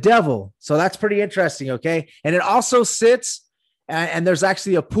the devil. So that's pretty interesting. Okay. And it also sits and there's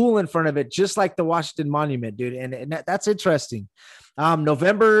actually a pool in front of it, just like the Washington Monument, dude. And that's interesting.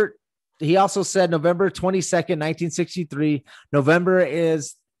 He also said November 22nd, 1963. November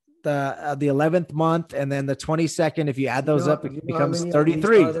is the 11th month, and then the 22nd, if you add those up, it becomes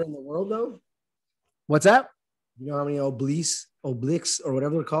 33. Are there in the world, though? What's that? You know how many obelisks or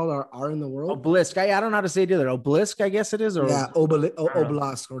whatever they're called are in the world? Obelisk. I don't know how to say it either. Obelisk, I guess it is. Or yeah,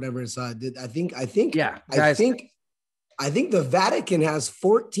 obelisk or whatever it's. I think. Yeah, guys. I think the Vatican has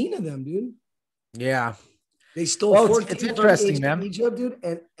 14 of them, dude. Yeah. They stole 14 it's interesting, man. Egypt, dude,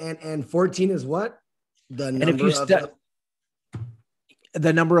 and 14 is what? The number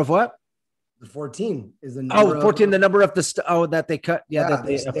the number of what? The 14 is the number. 14, the number of that they cut. Yeah,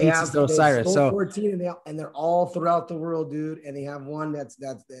 they stole Osiris. So 14, and they're all throughout the world, dude. And they have one that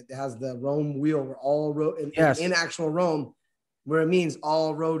has the Rome wheel, where all in actual Rome, where it means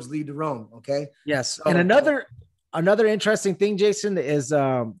all roads lead to Rome. Okay. Yes. So, and another interesting thing, Jason, is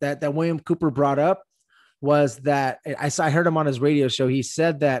that William Cooper brought up was that I heard him on his radio show. He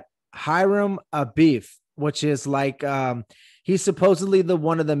said that Hiram Abiff, which is like he's supposedly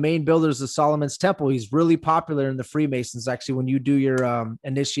one of the main builders of Solomon's Temple. He's really popular in the Freemasons. Actually, when you do your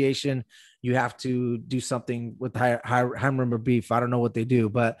initiation, you have to do something with Hiram Abiff. I don't know what they do,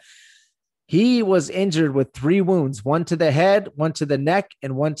 but he was injured with 3 wounds: one to the head, one to the neck,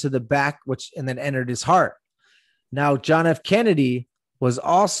 and one to the back, and then entered his heart. Now, John F. Kennedy was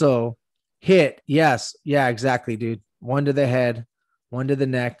also hit. Yes. Yeah, exactly, dude. One to the head, one to the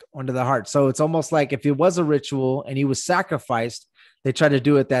neck, one to the heart. So it's almost like if it was a ritual and he was sacrificed, they try to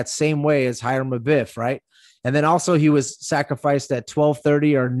do it that same way as Hiram Abiff, right? And then also he was sacrificed at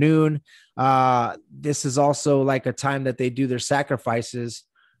 12:30 or noon. This is also like a time that they do their sacrifices.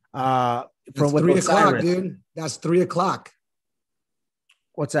 From 3 o'clock, dude. That's 3 o'clock.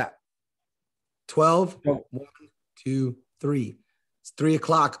 What's that? 12, 1, 2, 3. It's 3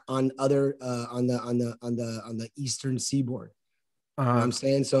 o'clock on the eastern seaboard. You know what I'm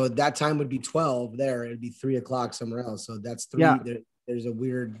saying? So that time would be 12 there. It'd be 3 o'clock somewhere else. So that's 3. Yeah. There's a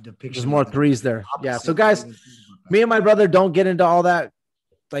weird depiction. There's more 3s there. Yeah. So guys, me and my brother don't get into all that.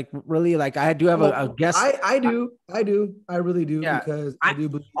 Like really, like I do have a guess. I do. I really do. Yeah. Because I do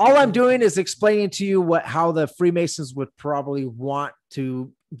believe all I'm doing is explaining to you how the Freemasons would probably want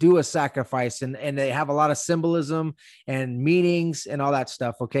to do a sacrifice, and they have a lot of symbolism and meanings and all that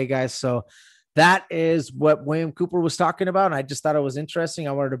stuff. Okay, guys. So that is what William Cooper was talking about. And I just thought it was interesting.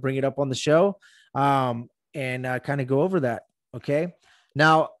 I wanted to bring it up on the show and kind of go over that. Okay.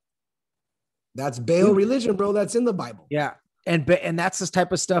 Now that's Baal religion, bro. That's in the Bible. Yeah. And that's this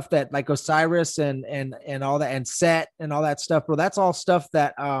type of stuff that like Osiris and all that, and Set and all that stuff, bro. That's all stuff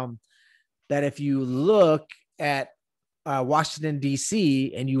that that if you look at Washington,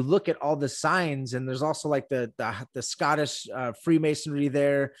 D.C., and you look at all the signs, and there's also like the Scottish Freemasonry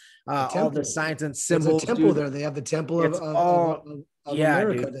there, all the signs and symbols. There's a temple there. They have the temple of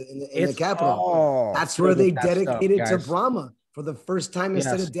America in the capital. That's where they dedicated to Brahma for the first time.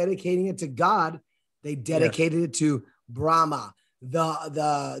 Instead of dedicating it to God, they dedicated it to Brahma,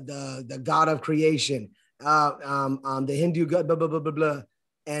 the god of creation, the Hindu god, blah, blah, blah, blah, blah.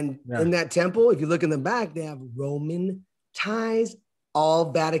 And in that temple, if you look in the back, they have Roman ties,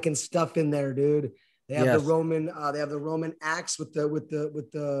 all Vatican stuff in there, dude. They have the Roman axe with the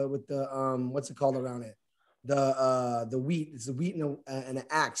what's it called around it? The wheat. It's a wheat and an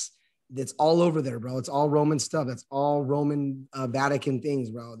axe. It's all over there, bro. It's all Roman stuff. That's all Roman Vatican things,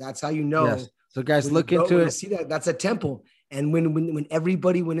 bro. That's how you know. Yes. So guys, look into it. See that? That's a temple. And when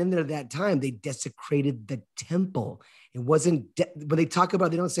everybody went in there that time, they desecrated the temple. It wasn't, but they talk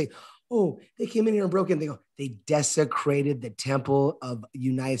about, they don't say, oh, they came in here and broke it. They go, they desecrated the temple of the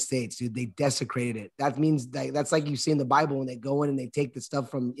United States, dude. They desecrated it. That means that's like you see in the Bible when they go in and they take the stuff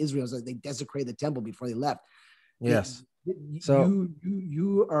from Israel. So they desecrated the temple before they left. Yes. So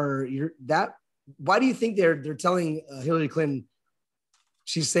you're that. Why do you think they're telling Hillary Clinton?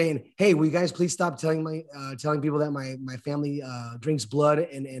 She's saying, "Hey, will you guys please stop telling people that my family drinks blood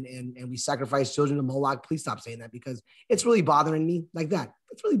and we sacrifice children to Moloch? Please stop saying that because it's really bothering me like that.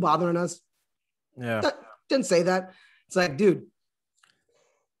 It's really bothering us." Yeah, didn't say that. It's like, dude,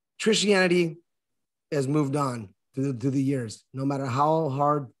 Christianity has moved on through the years. No matter how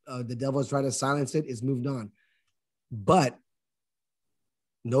hard the devil has tried to silence it, it's moved on. But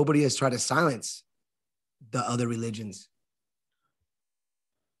nobody has tried to silence the other religions.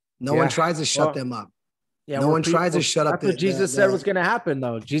 No one tries to shut them up. Yeah, no one tries to shut up. That's what Jesus said was going to happen,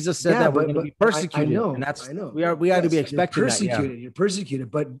 though. Jesus said that we're going to be persecuted. I know, and that's, I know. We are to be expecting persecuted. You're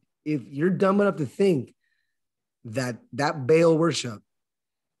persecuted. But if you're dumb enough to think that Baal worship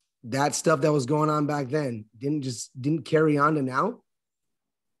that stuff that was going on back then didn't carry on to now,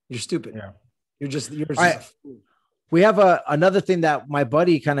 you're stupid. Yeah. You're just right. We have another thing that my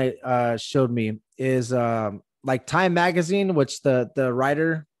buddy kind of showed me is like Time Magazine, which the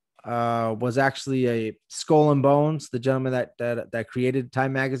writer was actually a Skull and Bones, the gentleman that created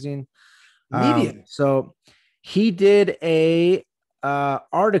Time Magazine. So he did a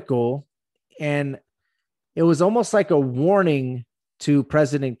article, and it was almost like a warning to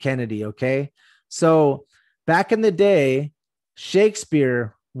President Kennedy. Okay. So back in the day,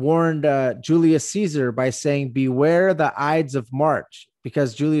 Shakespeare warned Julius Caesar by saying, beware the Ides of March,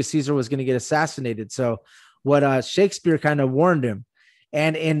 because Julius Caesar was going to get assassinated. So what Shakespeare kind of warned him.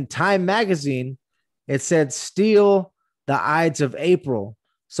 And in Time Magazine, it said, steal the Ides of April.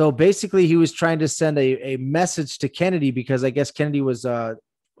 So basically he was trying to send a message to Kennedy, because I guess Kennedy was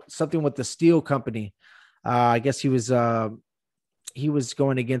something with the steel company. I guess he was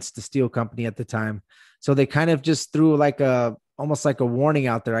going against the steel company at the time. So they kind of just threw almost like a warning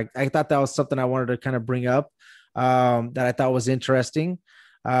out there. I thought that was something I wanted to kind of bring up that I thought was interesting.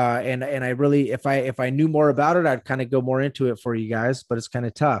 And I really, if I knew more about it, I'd kind of go more into it for you guys, but it's kind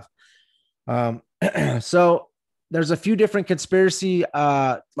of tough. So there's a few different conspiracy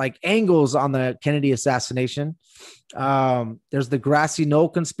like angles on the Kennedy assassination. There's the grassy knoll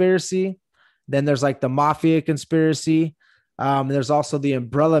conspiracy. Then there's like the mafia conspiracy. There's also the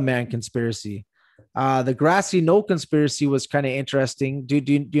Umbrella Man conspiracy. The grassy knoll conspiracy was kind of interesting. Do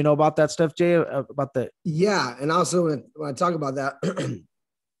you know about that stuff, Jay? About the Yeah, and also when I talk about that,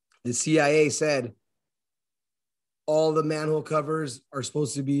 the CIA said all the manhole covers are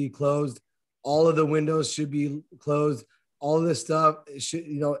supposed to be closed. All of the windows should be closed. All of this stuff should,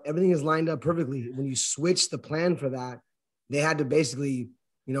 everything is lined up perfectly. When you switch the plan for that, they had to basically,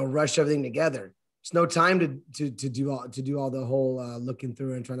 rush everything together. There's no time to do all the whole looking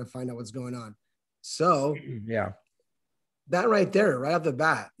through and trying to find out what's going on. So yeah, that right there, right off the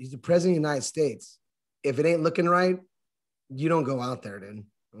bat, he's the president of the United States. If it ain't looking right, you don't go out there, dude.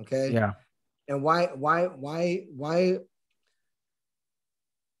 Okay. Yeah. And why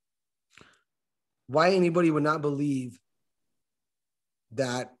anybody would not believe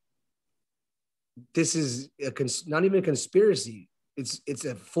that this is not even a conspiracy. It's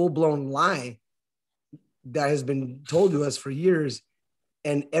a full-blown lie that has been told to us for years,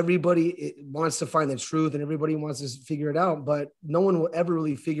 and everybody wants to find the truth and everybody wants to figure it out, but no one will ever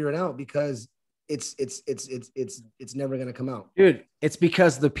really figure it out because it's never going to come out. Dude, it's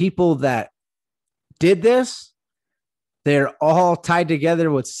because the people that did this, they're all tied together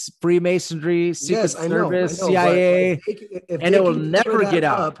with Freemasonry, Secret Service, I know, CIA, and it will never get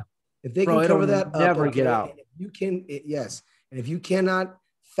out. If they can cover that up, never get out. Yes. And if you cannot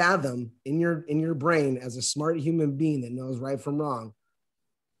fathom in your brain as a smart human being that knows right from wrong,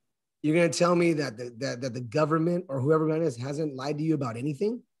 you're going to tell me that the government or whoever it is hasn't lied to you about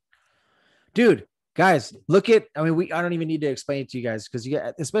anything? Dude, guys, I don't even need to explain it to you guys, because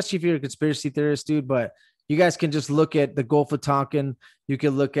especially if you're a conspiracy theorist, dude, but you guys can just look at the Gulf of Tonkin. You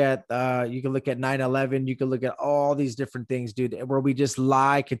can look at 9/11. You can look at all these different things, dude, where we just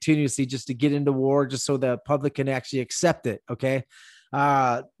lie continuously just to get into war, just so the public can actually accept it. Okay.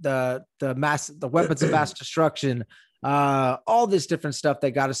 The weapons of mass destruction, all this different stuff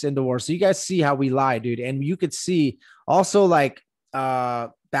that got us into war. So you guys see how we lie, dude. And you could see also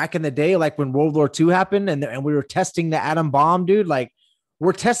back in the day, like when World War II happened and we were testing the atom bomb, dude, like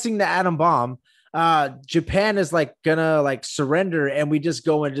we're testing the atom bomb. Japan is gonna surrender, and we just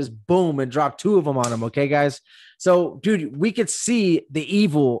go and just boom and drop 2 of them on them. Okay, guys. So, dude, we could see the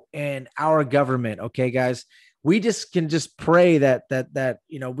evil in our government. Okay, guys. We just can pray that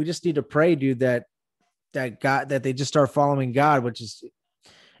we just need to pray, dude, that God, that they just start following God, which is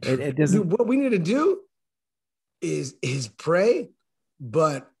it doesn't. What we need to do is pray,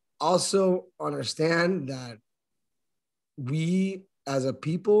 but also understand that we as a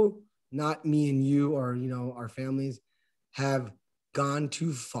people, not me and you or, our families, have gone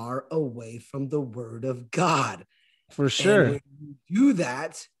too far away from the word of God. For sure. And when you do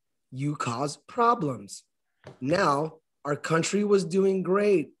that, you cause problems. Now, our country was doing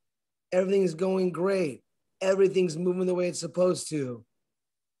great. Everything's going great. Everything's moving the way it's supposed to.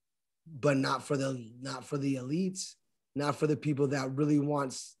 But not for the elites, not for the people that really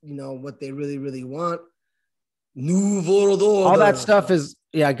wants, what they really, really want. All that stuff is,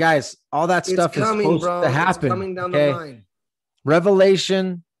 guys, all that stuff is supposed to happen. It's coming down the line.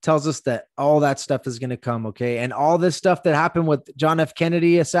 Revelation tells us that all that stuff is going to come. Okay. And all this stuff that happened with John F.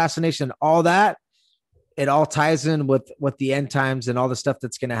 Kennedy assassination, all that, it all ties in with the end times and all the stuff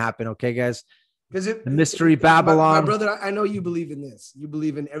that's going to happen. Okay, guys. Because the mystery Babylon. My brother, I know you believe in this. You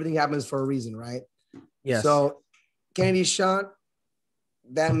believe in everything happens for a reason, right? Yes. So Kennedy shot,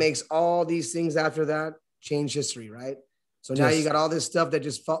 that makes all these things after that change history, right? So now you got all this stuff that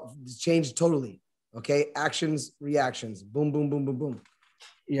just changed totally. Okay. Actions, reactions, boom, boom, boom, boom, boom.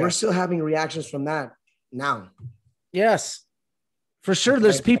 Yeah. We're still having reactions from that now. Yes, for sure. Okay.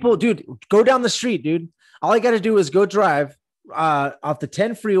 There's people, dude, go down the street, dude. All I got to do is go drive off the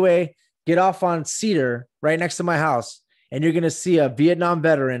 10 freeway, get off on Cedar right next to my house. And you're going to see a Vietnam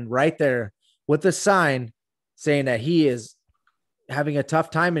veteran right there with a sign saying that he is having a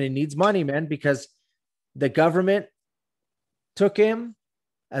tough time and he needs money, man, because the government took him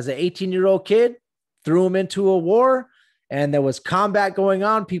as an 18-year-old kid, threw him into a war, and there was combat going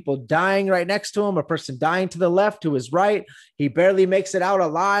on, people dying right next to him, a person dying to the left, to his right. He barely makes it out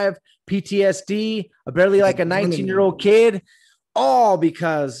alive, PTSD, barely like a 19-year-old kid, all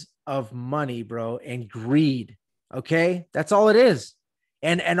because of money, bro, and greed. Okay? That's all it is.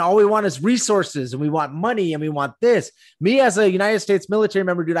 And all we want is resources, and we want money, and we want this. Me as a United States military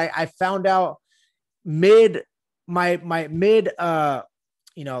member, dude, I found out like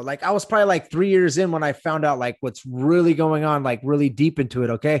I was probably like 3 years in when I found out like what's really going on, like really deep into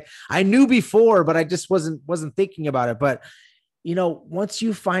it. Okay. I knew before, but I just wasn't thinking about it. But once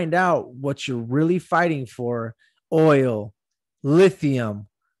you find out what you're really fighting for, oil, lithium,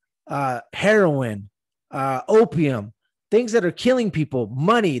 heroin, opium, things that are killing people,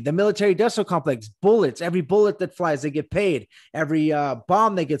 money, the military industrial complex, bullets, every bullet that flies, they get paid. Every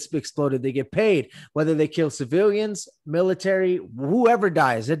bomb that gets exploded, they get paid. Whether they kill civilians, military, whoever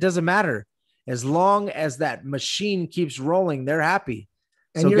dies, it doesn't matter. As long as that machine keeps rolling, they're happy.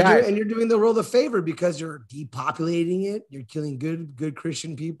 And you're doing the world a favor because you're depopulating it. You're killing good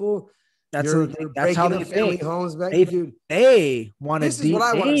Christian people. That's how they think. Homes back, they want to. This is what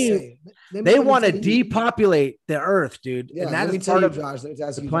I want to say. They want to depopulate the earth, dude. Yeah, and that is part of Josh,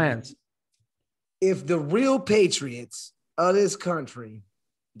 the plans. If the real patriots of this country,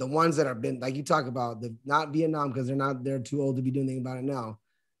 the ones that have been, like you talk about, not Vietnam because they're too old to be doing anything about it now.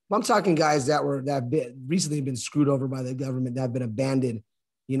 I'm talking guys that recently been screwed over by the government, that have been abandoned.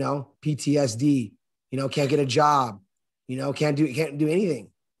 PTSD. Can't get a job. Can't do anything.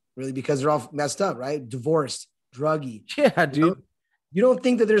 Really, because they're all messed up, right? Divorced, druggy. Yeah, dude. You don't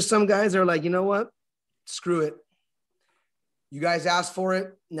think that there's some guys that are like, you know what? Screw it. You guys asked for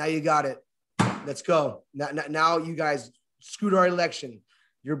it. Now you got it. Let's go. Now you guys screwed our election.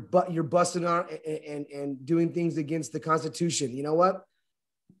 You're busting our and doing things against the Constitution. You know what?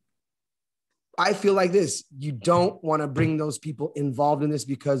 I feel like this. You don't want to bring those people involved in this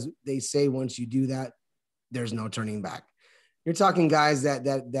because they say once you do that, there's no turning back. You're talking guys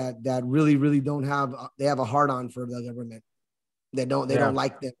that really, really don't have, they have a hard on for the government. They don't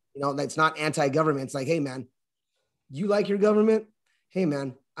like them. That's not anti-government. It's like, hey man, you like your government? Hey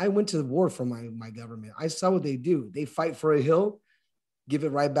man, I went to the war for my government. I saw what they do. They fight for a hill, give it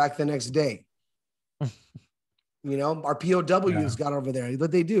right back the next day. Our POWs got over there.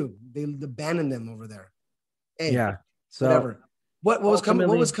 What they do, they abandon them over there. Hey, yeah. So whatever. What was coming?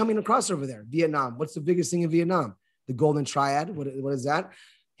 What was coming across over there? Vietnam. What's the biggest thing in Vietnam? The Golden Triad. What is that?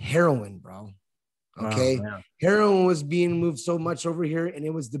 Heroin, bro. Okay. Oh, heroin was being moved so much over here, and it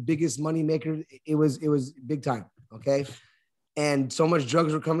was the biggest money maker. It was big time. Okay. And so much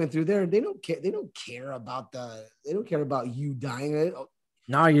drugs were coming through there. They don't care. They don't care about you dying.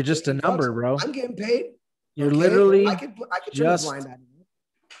 No, you're just a number, bro. I'm getting paid. You're literally I could just blind at it.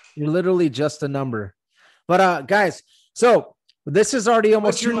 You're literally just a number. But guys, so this is already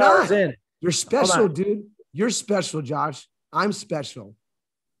almost 2 hours in. You're special, dude. You're special, Josh. I'm special.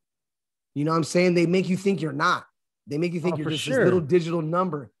 You know what I'm saying? They make you think you're not. They make you think you're just this little digital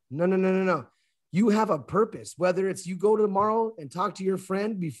number. No. You have a purpose, whether it's you go tomorrow and talk to your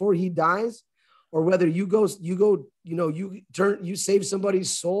friend before he dies, or whether you save somebody's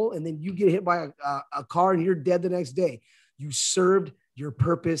soul and then you get hit by a car and you're dead the next day. You served your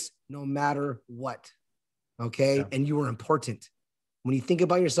purpose no matter what. Okay. Yeah. And you were important. When you think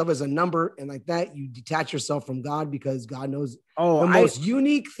about yourself as a number and like that, you detach yourself from God because God knows the most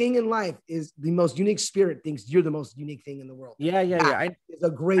unique thing in life is the most unique spirit thinks you're the most unique thing in the world. Yeah. It's a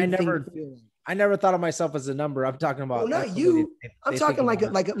great thing to feel like. I never thought of myself as a number. I'm talking about not you. I'm talking like a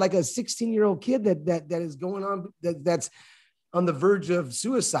 16-year-old kid that is going on that's on the verge of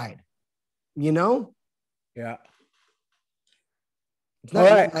suicide. Yeah. It's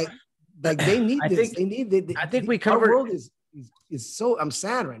not like they need this. I think we covered. Our world is so. I'm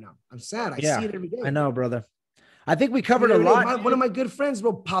sad right now. I'm sad. I see it every day. I know, brother. I think we covered a lot. One of my good friends,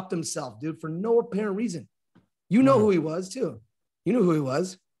 bro, popped himself, dude, for no apparent reason. You know who he was too. You know who he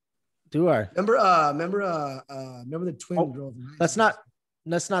was. Do I remember the twin girls? Let's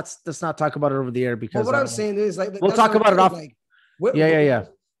not talk about it over the air because what I'm saying is like we'll talk about it off. Like, yeah.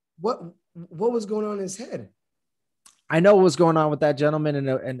 What was going on in his head? I know what was going on with that gentleman,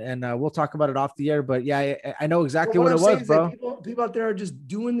 and we'll talk about it off the air. But yeah, I know exactly what it was, bro. People out there are just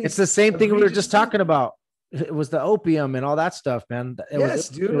doing this. It's the same thing we were just talking about. It was the opium and all that stuff, man. It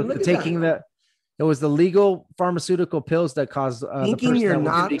was the legal pharmaceutical pills that caused thinking you're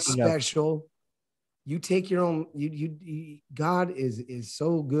not special. You take your own. You God is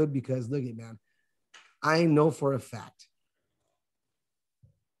so good because look at, man. I know for a fact.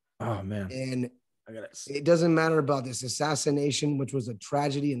 Oh man, and it doesn't matter about this assassination, which was a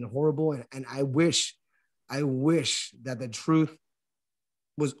tragedy and horrible. And I wish that the truth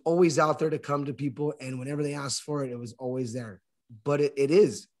was always out there to come to people. And whenever they asked for it, it was always there. But it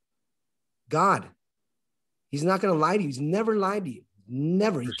is God. He's not going to lie to you. He's never lied to you.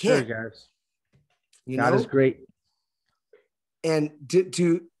 Never. He can't. Sure, guys. God is great. And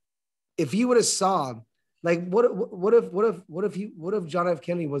if he would have saw, like, what if John F.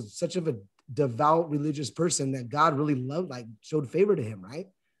 Kennedy was such of a devout religious person that God really loved, like showed favor to him, right?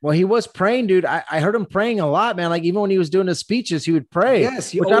 Well, he was praying, dude. I heard him praying a lot, man. Like even when he was doing his speeches, he would pray.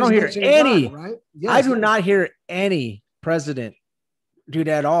 Yes, which I don't hear any. God, right? Yes, I do not hear any president, dude,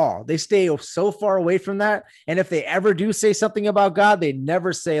 at all. They stay so far away from that. And if they ever do say something about God, they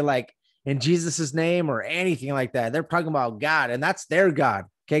never say like in Jesus's name or anything like that. They're talking about God, and that's their God.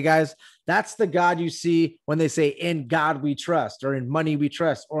 Okay, guys, that's the God you see when they say in God we trust, or in money we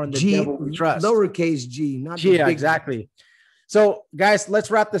trust, or in the devil we trust. Lowercase G, not G. Yeah, exactly. So, guys, let's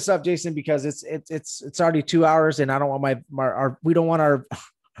wrap this up, Jason, because it's already 2 hours, and I don't want we don't want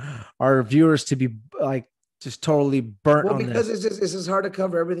our viewers to be like just totally burnt. Well, because it's just hard to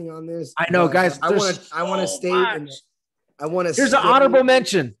cover everything on this. I know, guys. I want to stay. Here's an honorable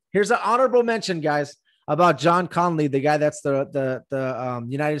mention. Here's an honorable mention, guys, about John Connally, the guy that's the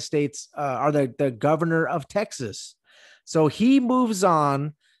United States or the governor of Texas. So he moves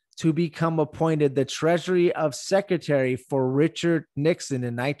on to become appointed the Treasury of Secretary for Richard Nixon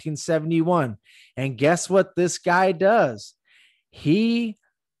in 1971. And guess what this guy does? He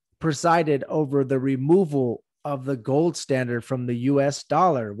presided over the removal of the gold standard from the US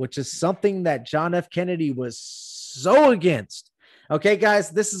dollar, which is something that John F. Kennedy was so against. Okay,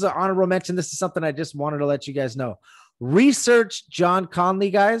 guys, this is an honorable mention. This is something I just wanted to let you guys know. Research John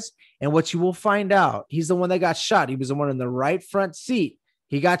Connally, guys, and what you will find out, he's the one that got shot. He was the one in the right front seat.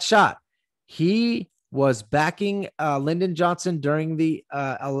 He got shot. He was backing Lyndon Johnson during the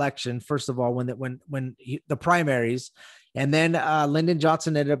election, first of all, when the primaries, and then Lyndon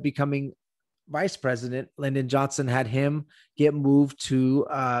Johnson ended up becoming vice president. Lyndon Johnson had him get moved to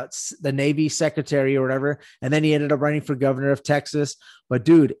the Navy secretary or whatever. And then he ended up running for governor of Texas. But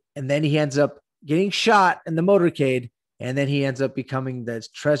dude, and then he ends up getting shot in the motorcade. And then he ends up becoming the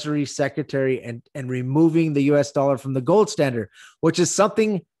Treasury Secretary and removing the US dollar from the gold standard, which is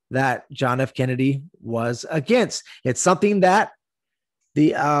something that John F. Kennedy was against. It's something that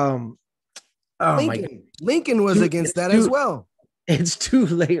the Lincoln was against that as well. It's too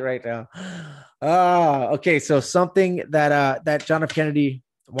late right now. Okay. So something that John F. Kennedy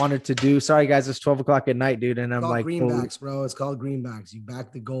wanted to do. Sorry, guys, it's 12 o'clock at night, dude. And I'm like, greenbacks, bro. It's called greenbacks. You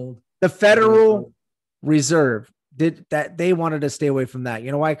back the gold. The Federal Reserve did that. They wanted to stay away from that.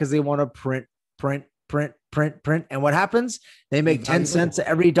 You know why? Because they want to print. And what happens? They make 10 cents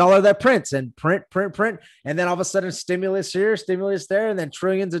every dollar that prints and print. And then all of a sudden stimulus here, stimulus there, and then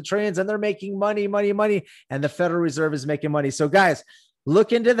trillions and trillions, and they're making money. And the Federal Reserve is making money. So guys,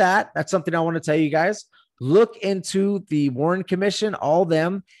 look into that. That's something I want to tell you guys. Look into the Warren Commission, all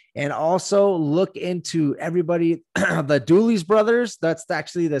them, and also look into everybody, the Duelles brothers. That's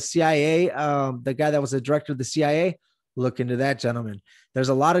actually the CIA, the guy that was the director of the CIA. Look into that, gentlemen. There's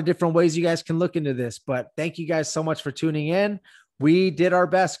a lot of different ways you guys can look into this, but thank you guys so much for tuning in. We did our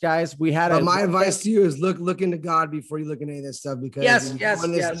best, guys. We had my advice to you is look into God before you look into any of this stuff, because yes.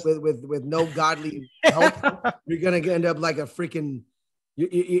 With no godly help, you're gonna end up like a freaking.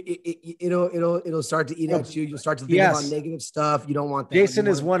 It'll start to eat at you. You'll start to think about negative stuff. You don't want that. Jason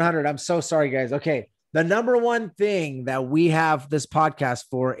is 100. I'm so sorry, guys. Okay. The number one thing that we have this podcast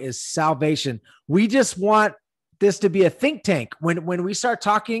for is salvation. We just want this to be a think tank. When we start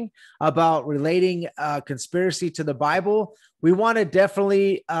talking about relating conspiracy to the Bible, we want to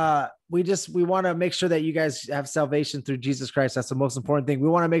definitely we want to make sure that you guys have salvation through Jesus Christ. That's the most important thing. We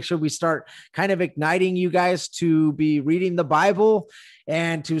want to make sure we start kind of igniting you guys to be reading the Bible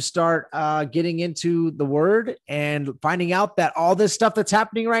and to start getting into the Word and finding out that all this stuff that's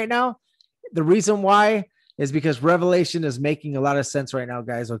happening right now, the reason why is because Revelation is making a lot of sense right now,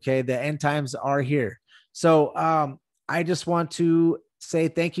 guys. Okay. The end times are here. So I just want to say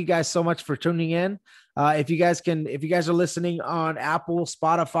thank you guys so much for tuning in. If you guys are listening on Apple,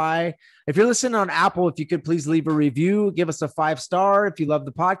 Spotify, if you're listening on Apple, if you could please leave a review, give us a 5-star. If you love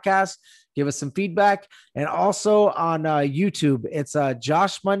the podcast, give us some feedback. And also on YouTube, it's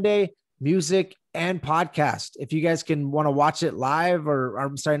Josh Monday Music and Podcast. If you guys can want to watch it live, or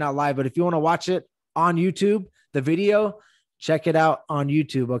I'm sorry, not live, but if you want to watch it on YouTube, the video, check it out on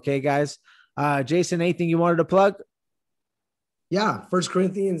YouTube. Okay, guys. Jason, anything you wanted to plug? Yeah, 1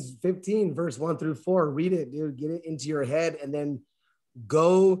 Corinthians 15, verse 1-4. Read it, dude. Get it into your head, and then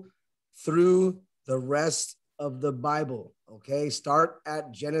go through the rest of the Bible. Okay, start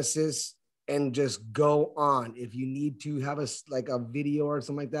at Genesis and just go on. If you need to have a video or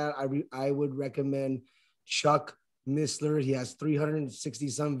something like that, I would recommend Chuck Missler. He has 360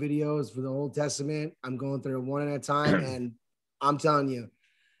 some videos for the Old Testament. I'm going through it one at a time, and I'm telling you,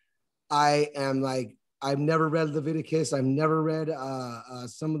 I've never read Leviticus. I've never read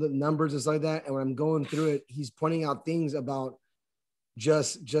some of the numbers and stuff like that. And when I'm going through it, he's pointing out things about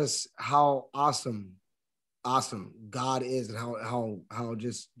just how awesome God is, and how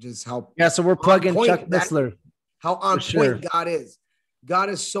just how. Yeah. So we're plugging Chuck Missler. How on point God is. God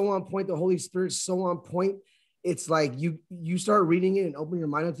is so on point. The Holy Spirit's so on point. It's like you start reading it and open your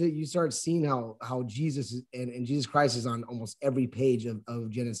mind up to it. You start seeing how Jesus and Jesus Christ is on almost every page of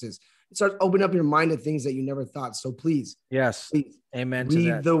Genesis. It starts opening up your mind to things that you never thought. So please, amen.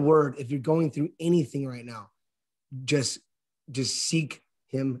 Read the word. If you're going through anything right now, just seek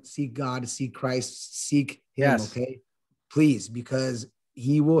him, seek God, seek Christ, seek him. Okay, please, because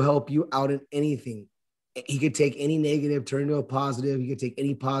he will help you out in anything. He could take any negative, turn into a positive. He could take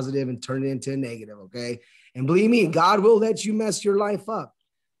any positive and turn it into a negative. Okay. And believe me, God will let you mess your life up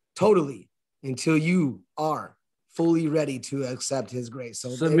totally until you are fully ready to accept his grace. So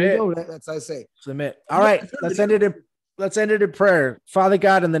submit. There you go. That's what I say. Submit. All right. Let's end it in prayer. Father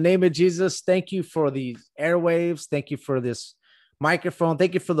God, in the name of Jesus, thank you for these airwaves. Thank you for this microphone.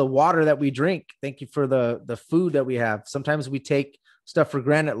 Thank you for the water that we drink. Thank you for the food that we have. Sometimes we take stuff for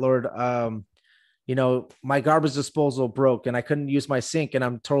granted, Lord. My garbage disposal broke and I couldn't use my sink, and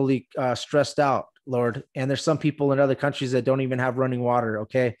I'm totally stressed out, Lord. And there's some people in other countries that don't even have running water.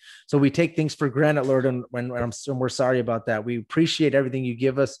 Okay. So we take things for granted, Lord. And we're sorry about that. We appreciate everything you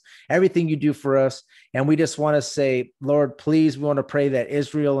give us, everything you do for us. And we just want to say, Lord, please, we want to pray that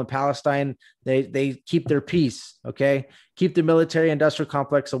Israel and Palestine, they keep their peace. Okay. Keep the military industrial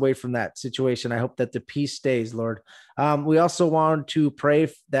complex away from that situation. I hope that the peace stays, Lord. We also want to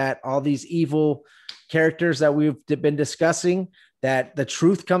pray that all these evil characters that we've been discussing, that the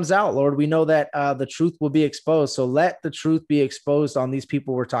truth comes out, Lord. We know that the truth will be exposed. So let the truth be exposed on these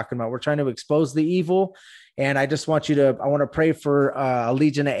people we're talking about. We're trying to expose the evil. And I just want I want to pray for a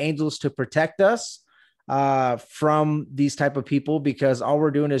legion of angels to protect us from these type of people, because all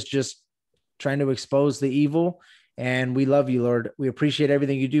we're doing is just trying to expose the evil. And we love you, Lord. We appreciate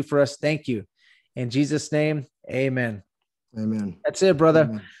everything you do for us. Thank you. In Jesus' name, amen. Amen. That's it, brother.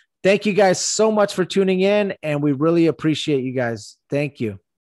 Amen. Thank you guys so much for tuning in, and we really appreciate you guys. Thank you.